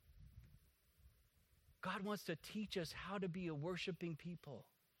 God wants to teach us how to be a worshiping people.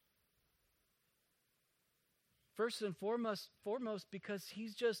 First and foremost, because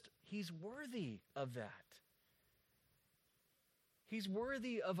He's worthy of that. He's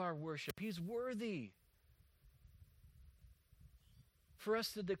worthy of our worship. He's worthy for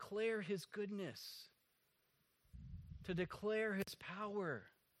us to declare His goodness, to declare His power.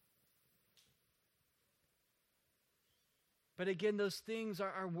 But again, those things,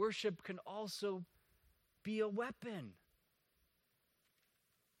 our worship can also be a weapon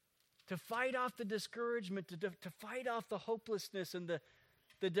to fight off the discouragement, to fight off the hopelessness and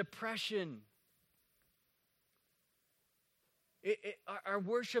the depression. Our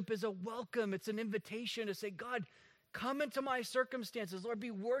worship is a welcome. It's an invitation to say, God, come into my circumstances. Lord,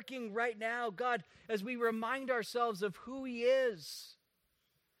 be working right now. God, as we remind ourselves of who He is,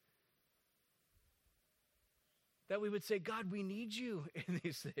 that we would say, God, we need you in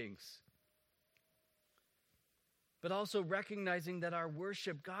these things. But also recognizing that our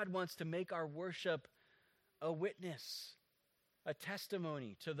worship, God wants to make our worship a witness, a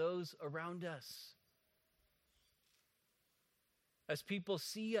testimony to those around us. As people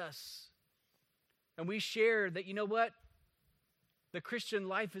see us and we share that, you know what? The Christian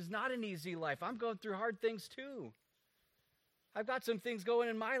life is not an easy life. I'm going through hard things too. I've got some things going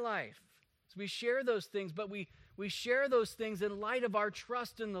in my life. So we share those things, but we share those things in light of our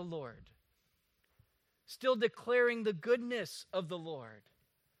trust in the Lord. Still declaring the goodness of the Lord.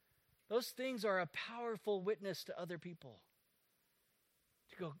 Those things are a powerful witness to other people.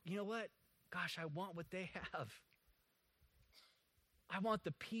 To go, you know what? Gosh, I want what they have. I want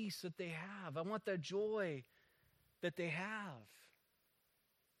the peace that they have. I want the joy that they have.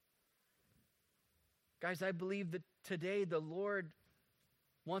 Guys, I believe that today the Lord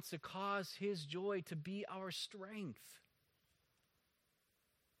wants to cause His joy to be our strength.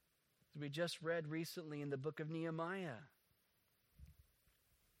 As we just read recently in the book of Nehemiah.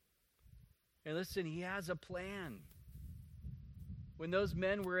 And listen, He has a plan. When those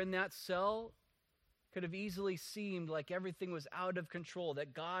men were in that cell, it could have easily seemed like everything was out of control,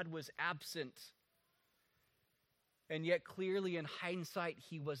 that God was absent. And yet clearly in hindsight,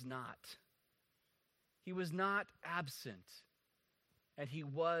 He was not. He was not absent. And He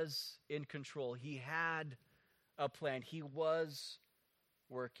was in control. He had a plan. He was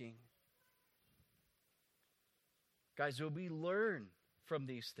working. Guys, will we learn from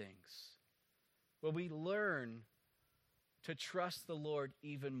these things? Will we learn to trust the Lord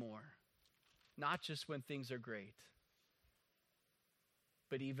even more? Not just when things are great,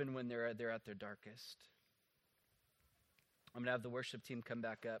 but even when they're at their darkest. I'm going to have the worship team come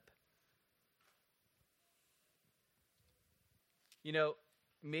back up. You know,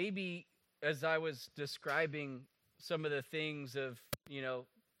 maybe as I was describing some of the things of,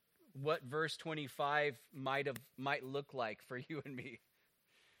 what verse 25 might look like for you and me.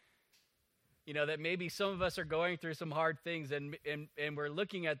 That maybe some of us are going through some hard things, and we're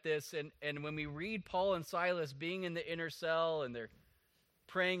looking at this, and when we read Paul and Silas being in the inner cell and they're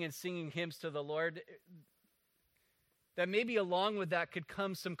praying and singing hymns to the Lord, that maybe along with that could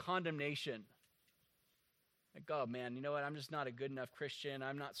come some condemnation. Like, oh man, you know what? I'm just not a good enough Christian.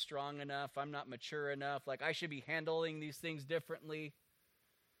 I'm not strong enough. I'm not mature enough. Like, I should be handling these things differently.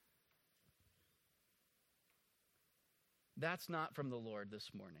 That's not from the Lord this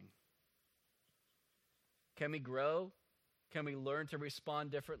morning. Can we grow? Can we learn to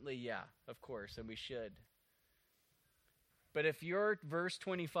respond differently? Yeah, of course, and we should. But if the verse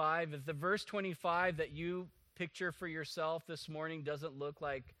 25 that you picture for yourself this morning doesn't look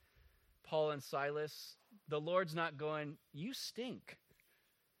like Paul and Silas, the Lord's not going, you stink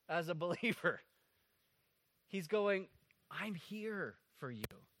as a believer. He's going, I'm here for you.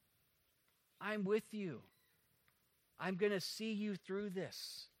 I'm with you. I'm going to see you through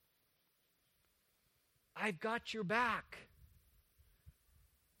this. I've got your back.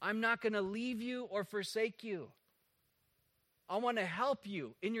 I'm not going to leave you or forsake you. I want to help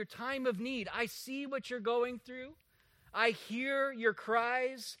you in your time of need. I see what you're going through. I hear your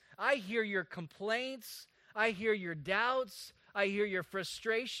cries. I hear your complaints. I hear your doubts. I hear your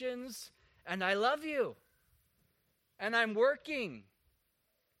frustrations. And I love you. And I'm working.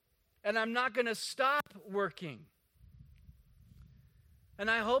 And I'm not going to stop working. And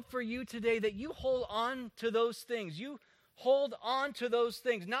I hope for you today that you hold on to those things. You hold on to those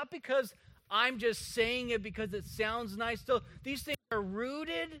things, not because I'm just saying it because it sounds nice. So these things are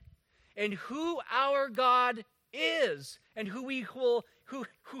rooted in who our God is and who he will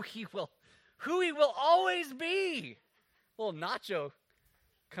always be. A little nacho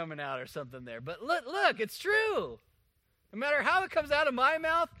coming out or something there. But look, it's true. No matter how it comes out of my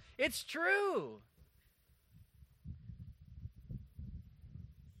mouth, it's true.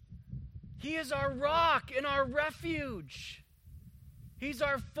 He is our rock and our refuge. He's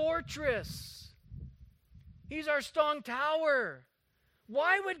our fortress. He's our strong tower.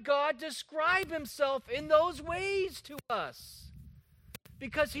 Why would God describe himself in those ways to us?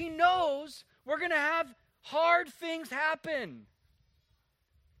 Because he knows we're going to have hard things happen.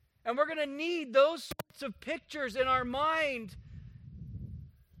 And we're going to need those sorts of pictures in our mind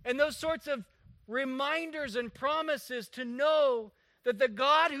and those sorts of reminders and promises to know that the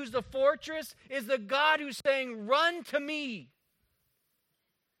God who's the fortress is the God who's saying, run to me.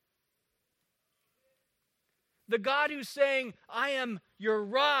 The God who's saying, I am your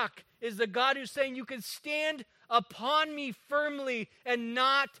rock, is the God who's saying you can stand upon me firmly and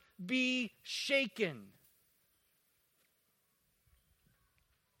not be shaken.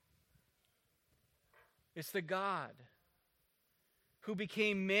 It's the God who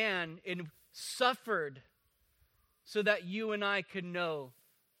became man and suffered so that you and I could know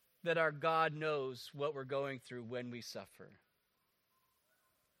that our God knows what we're going through when we suffer.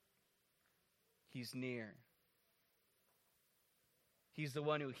 He's near. He's the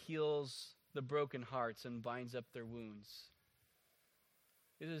one who heals the broken hearts and binds up their wounds.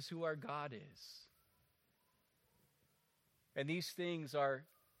 It is who our God is. And these things are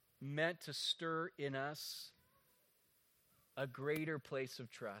meant to stir in us a greater place of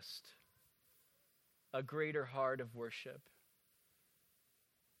trust, a greater heart of worship,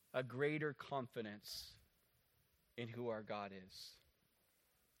 a greater confidence in who our God is.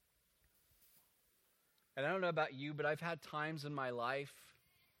 And I don't know about you, but I've had times in my life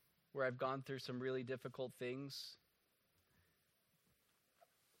where I've gone through some really difficult things.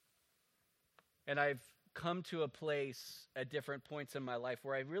 And I've come to a place at different points in my life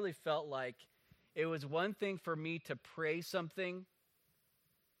where I really felt like it was one thing for me to pray something.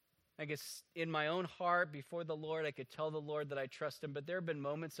 I guess in my own heart before the Lord, I could tell the Lord that I trust him. But there have been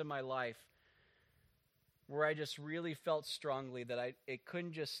moments in my life where I just really felt strongly that it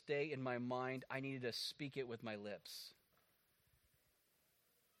couldn't just stay in my mind. I needed to speak it with my lips.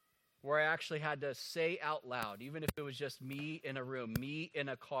 Where I actually had to say out loud, even if it was just me in a room, me in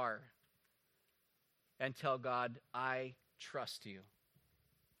a car, and tell God, I trust you.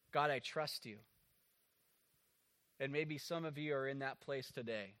 God, I trust you. And maybe some of you are in that place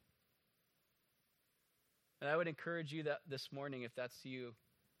today. And I would encourage you that this morning, if that's you,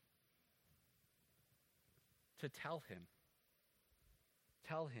 to tell him.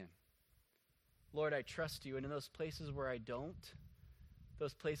 Tell him, Lord, I trust you. And in those places where I don't,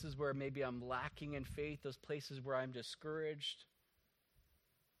 those places where maybe I'm lacking in faith, those places where I'm discouraged,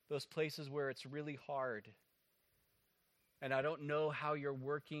 those places where it's really hard, and I don't know how you're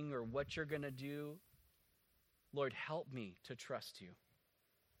working or what you're going to do, Lord, help me to trust you.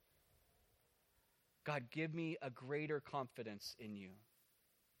 God, give me a greater confidence in you.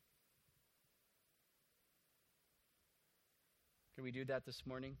 Can we do that this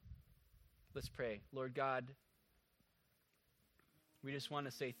morning? Let's pray. Lord God, we just want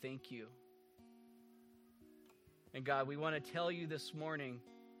to say thank you. And God, we want to tell you this morning,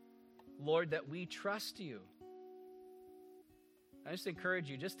 Lord, that we trust you. I just encourage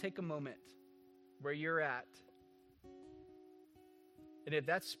you, just take a moment where you're at. And if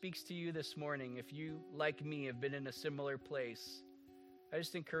that speaks to you this morning, if you, like me, have been in a similar place, I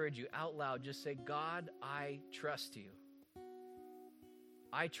just encourage you out loud, just say, God, I trust you.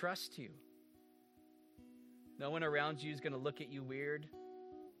 I trust you. No one around you is going to look at you weird.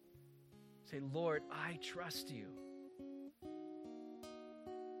 Say, Lord, I trust you.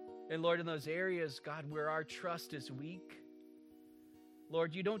 And Lord, in those areas, God, where our trust is weak,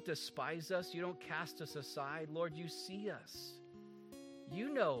 Lord, you don't despise us. You don't cast us aside. Lord, you see us.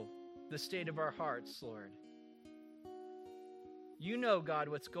 You know the state of our hearts, Lord. You know, God,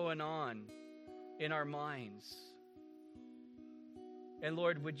 what's going on in our minds. And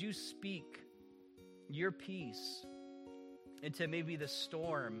Lord, would you speak your peace into maybe the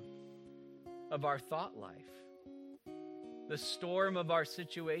storm of our thought life, the storm of our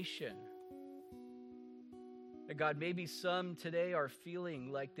situation. And God, maybe some today are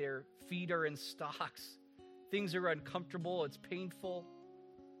feeling like their feet are in stocks. Things are uncomfortable. It's painful.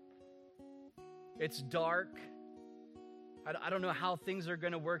 It's dark. I don't know how things are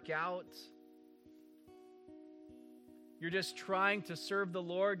going to work out. You're just trying to serve the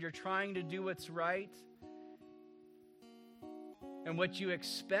Lord. You're trying to do what's right. And what you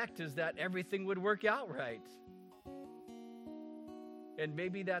expect is that everything would work out right. And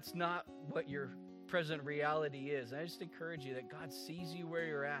maybe that's not what your present reality is. I just encourage you that God sees you where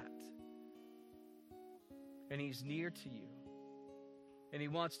you're at. And He's near to you. And He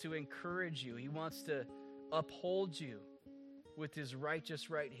wants to encourage you. He wants to uphold you with His righteous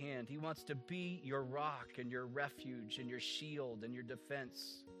right hand. He wants to be your rock and your refuge and your shield and your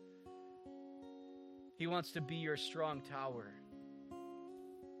defense. He wants to be your strong tower.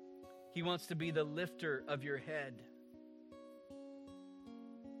 He wants to be the lifter of your head,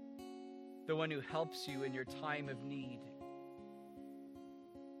 the one who helps you in your time of need.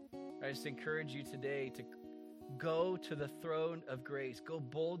 I just encourage you today to go to the throne of grace. Go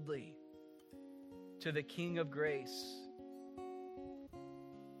boldly to the King of grace,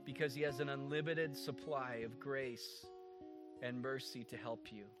 because He has an unlimited supply of grace and mercy to help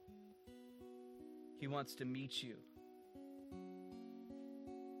you. He wants to meet you.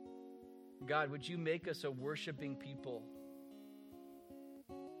 God, would you make us a worshiping people?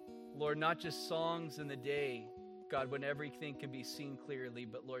 Lord, not just songs in the day, God, when everything can be seen clearly,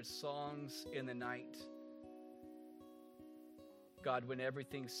 but Lord, songs in the night. God, when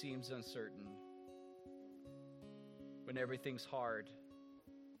everything seems uncertain, when everything's hard.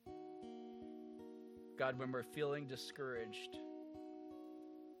 God, when we're feeling discouraged,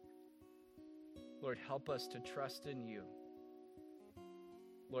 Lord, help us to trust in you.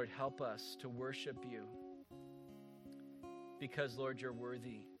 Lord, help us to worship you because, Lord, you're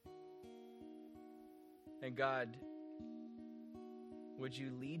worthy. And God, would you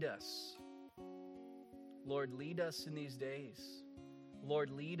lead us? Lord, lead us in these days. Lord,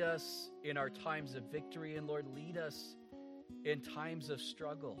 lead us in our times of victory, and Lord, lead us in times of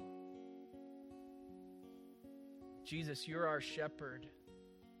struggle. Jesus, you're our shepherd.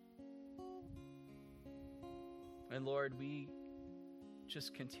 And Lord, we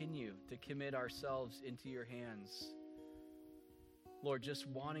just continue to commit ourselves into your hands. Lord, just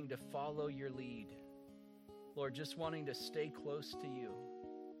wanting to follow your lead. Lord, just wanting to stay close to you.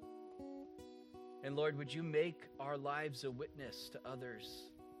 And Lord, would you make our lives a witness to others?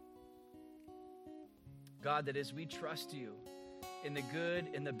 God, that as we trust you in the good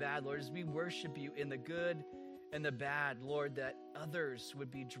and the bad, Lord, as we worship you in the good and the bad, Lord, that others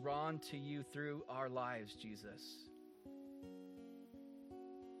would be drawn to you through our lives, Jesus.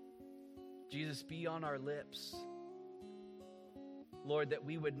 Jesus, be on our lips. Lord, that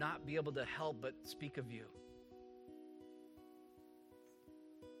we would not be able to help but speak of you.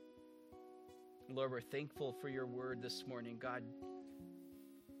 Lord, we're thankful for your word this morning. God,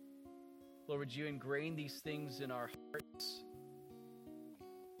 Lord, would you ingrain these things in our hearts?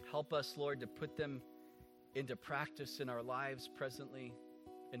 Help us, Lord, to put them into practice in our lives presently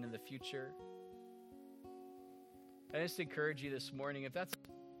and in the future. I just encourage you this morning, if that's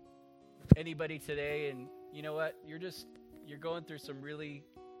anybody today and you know what, you're going through some really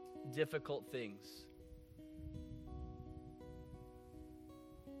difficult things.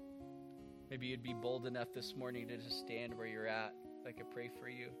 Maybe you'd be bold enough this morning to just stand where you're at. I could pray for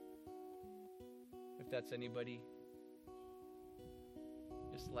you. If that's anybody,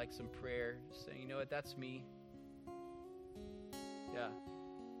 just like some prayer, just saying, you know what, that's me. Yeah.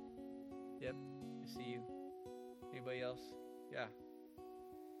 Yep, I see you. Anybody else? Yeah.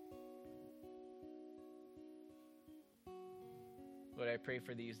 Lord, I pray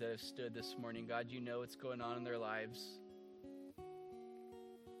for these that have stood this morning. God, you know what's going on in their lives.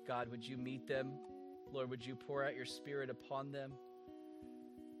 God, would you meet them? Lord, would you pour out your Spirit upon them?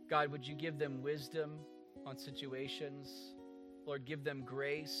 God, would you give them wisdom on situations? Lord, give them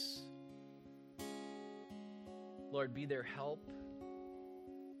grace. Lord, be their help.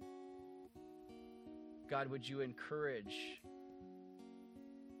 God, would you encourage?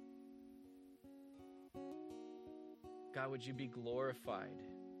 God, would you be glorified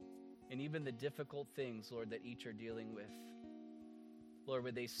in even the difficult things, Lord, that each are dealing with? Lord,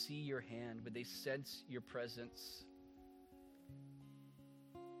 would they see your hand? Would they sense your presence?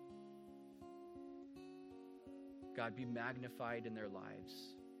 God, be magnified in their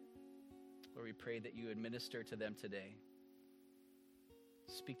lives. Lord, we pray that you administer to them today.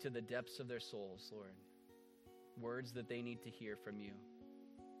 Speak to the depths of their souls, Lord. Words that they need to hear from you.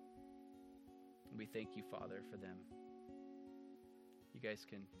 And we thank you, Father, for them. You guys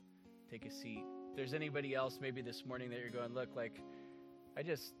can take a seat. If there's anybody else maybe this morning that you're going, look, like, I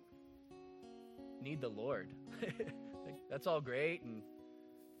just need the Lord. Like, that's all great and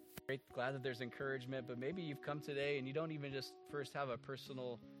great, glad that there's encouragement, but maybe you've come today and you don't even just first have a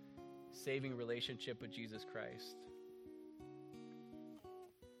personal saving relationship with Jesus Christ.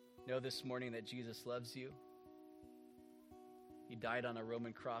 Know this morning that Jesus loves you. He died on a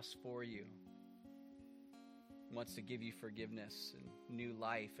Roman cross for you. He wants to give you forgiveness and new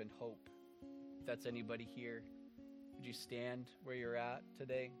life and hope. If that's anybody here, would you stand where you're at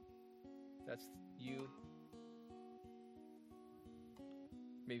today? If that's you.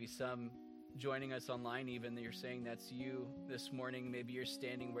 Maybe some joining us online even, you're saying that's you this morning. Maybe you're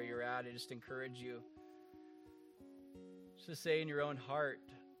standing where you're at. I just encourage you just to say in your own heart,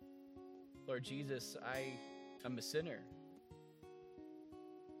 Lord Jesus, I am a sinner.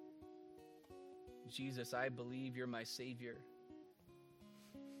 Jesus, I believe you're my Savior.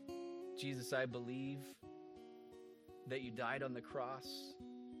 Jesus, I believe that you died on the cross.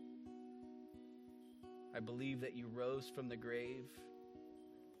 I believe that you rose from the grave.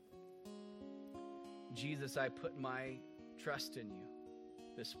 Jesus, I put my trust in you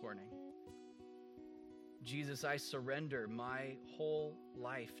this morning. Jesus, I surrender my whole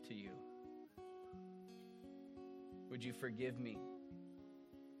life to you. Would you forgive me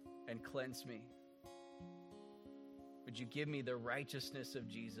and cleanse me? Would you give me the righteousness of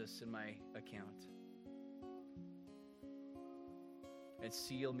Jesus in my account? And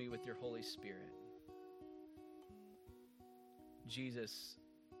seal me with your Holy Spirit. Jesus,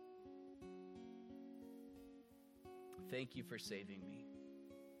 thank you for saving me.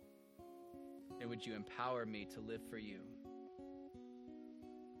 And would you empower me to live for you?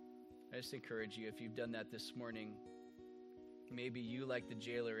 I just encourage you, if you've done that this morning, maybe you, like the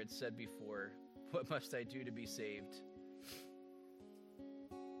jailer, had said before, what must I do to be saved?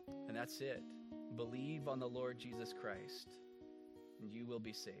 And that's it. Believe on the Lord Jesus Christ, and you will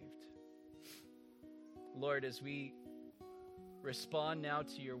be saved. Lord, as we respond now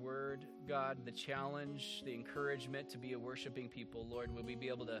to your word, God, the challenge, the encouragement to be a worshiping people, Lord, will we be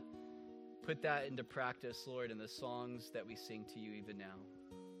able to put that into practice, Lord, in the songs that we sing to you even now.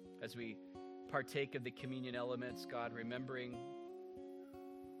 As we partake of the communion elements, God, remembering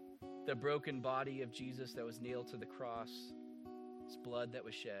the broken body of Jesus that was nailed to the cross, his blood that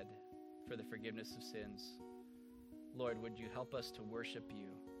was shed for the forgiveness of sins. Lord, would you help us to worship you?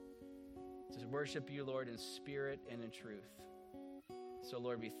 To worship you, Lord, in spirit and in truth. So,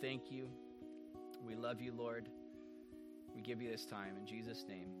 Lord, we thank you. We love you, Lord. We give you this time. In Jesus'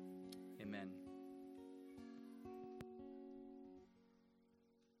 name, amen.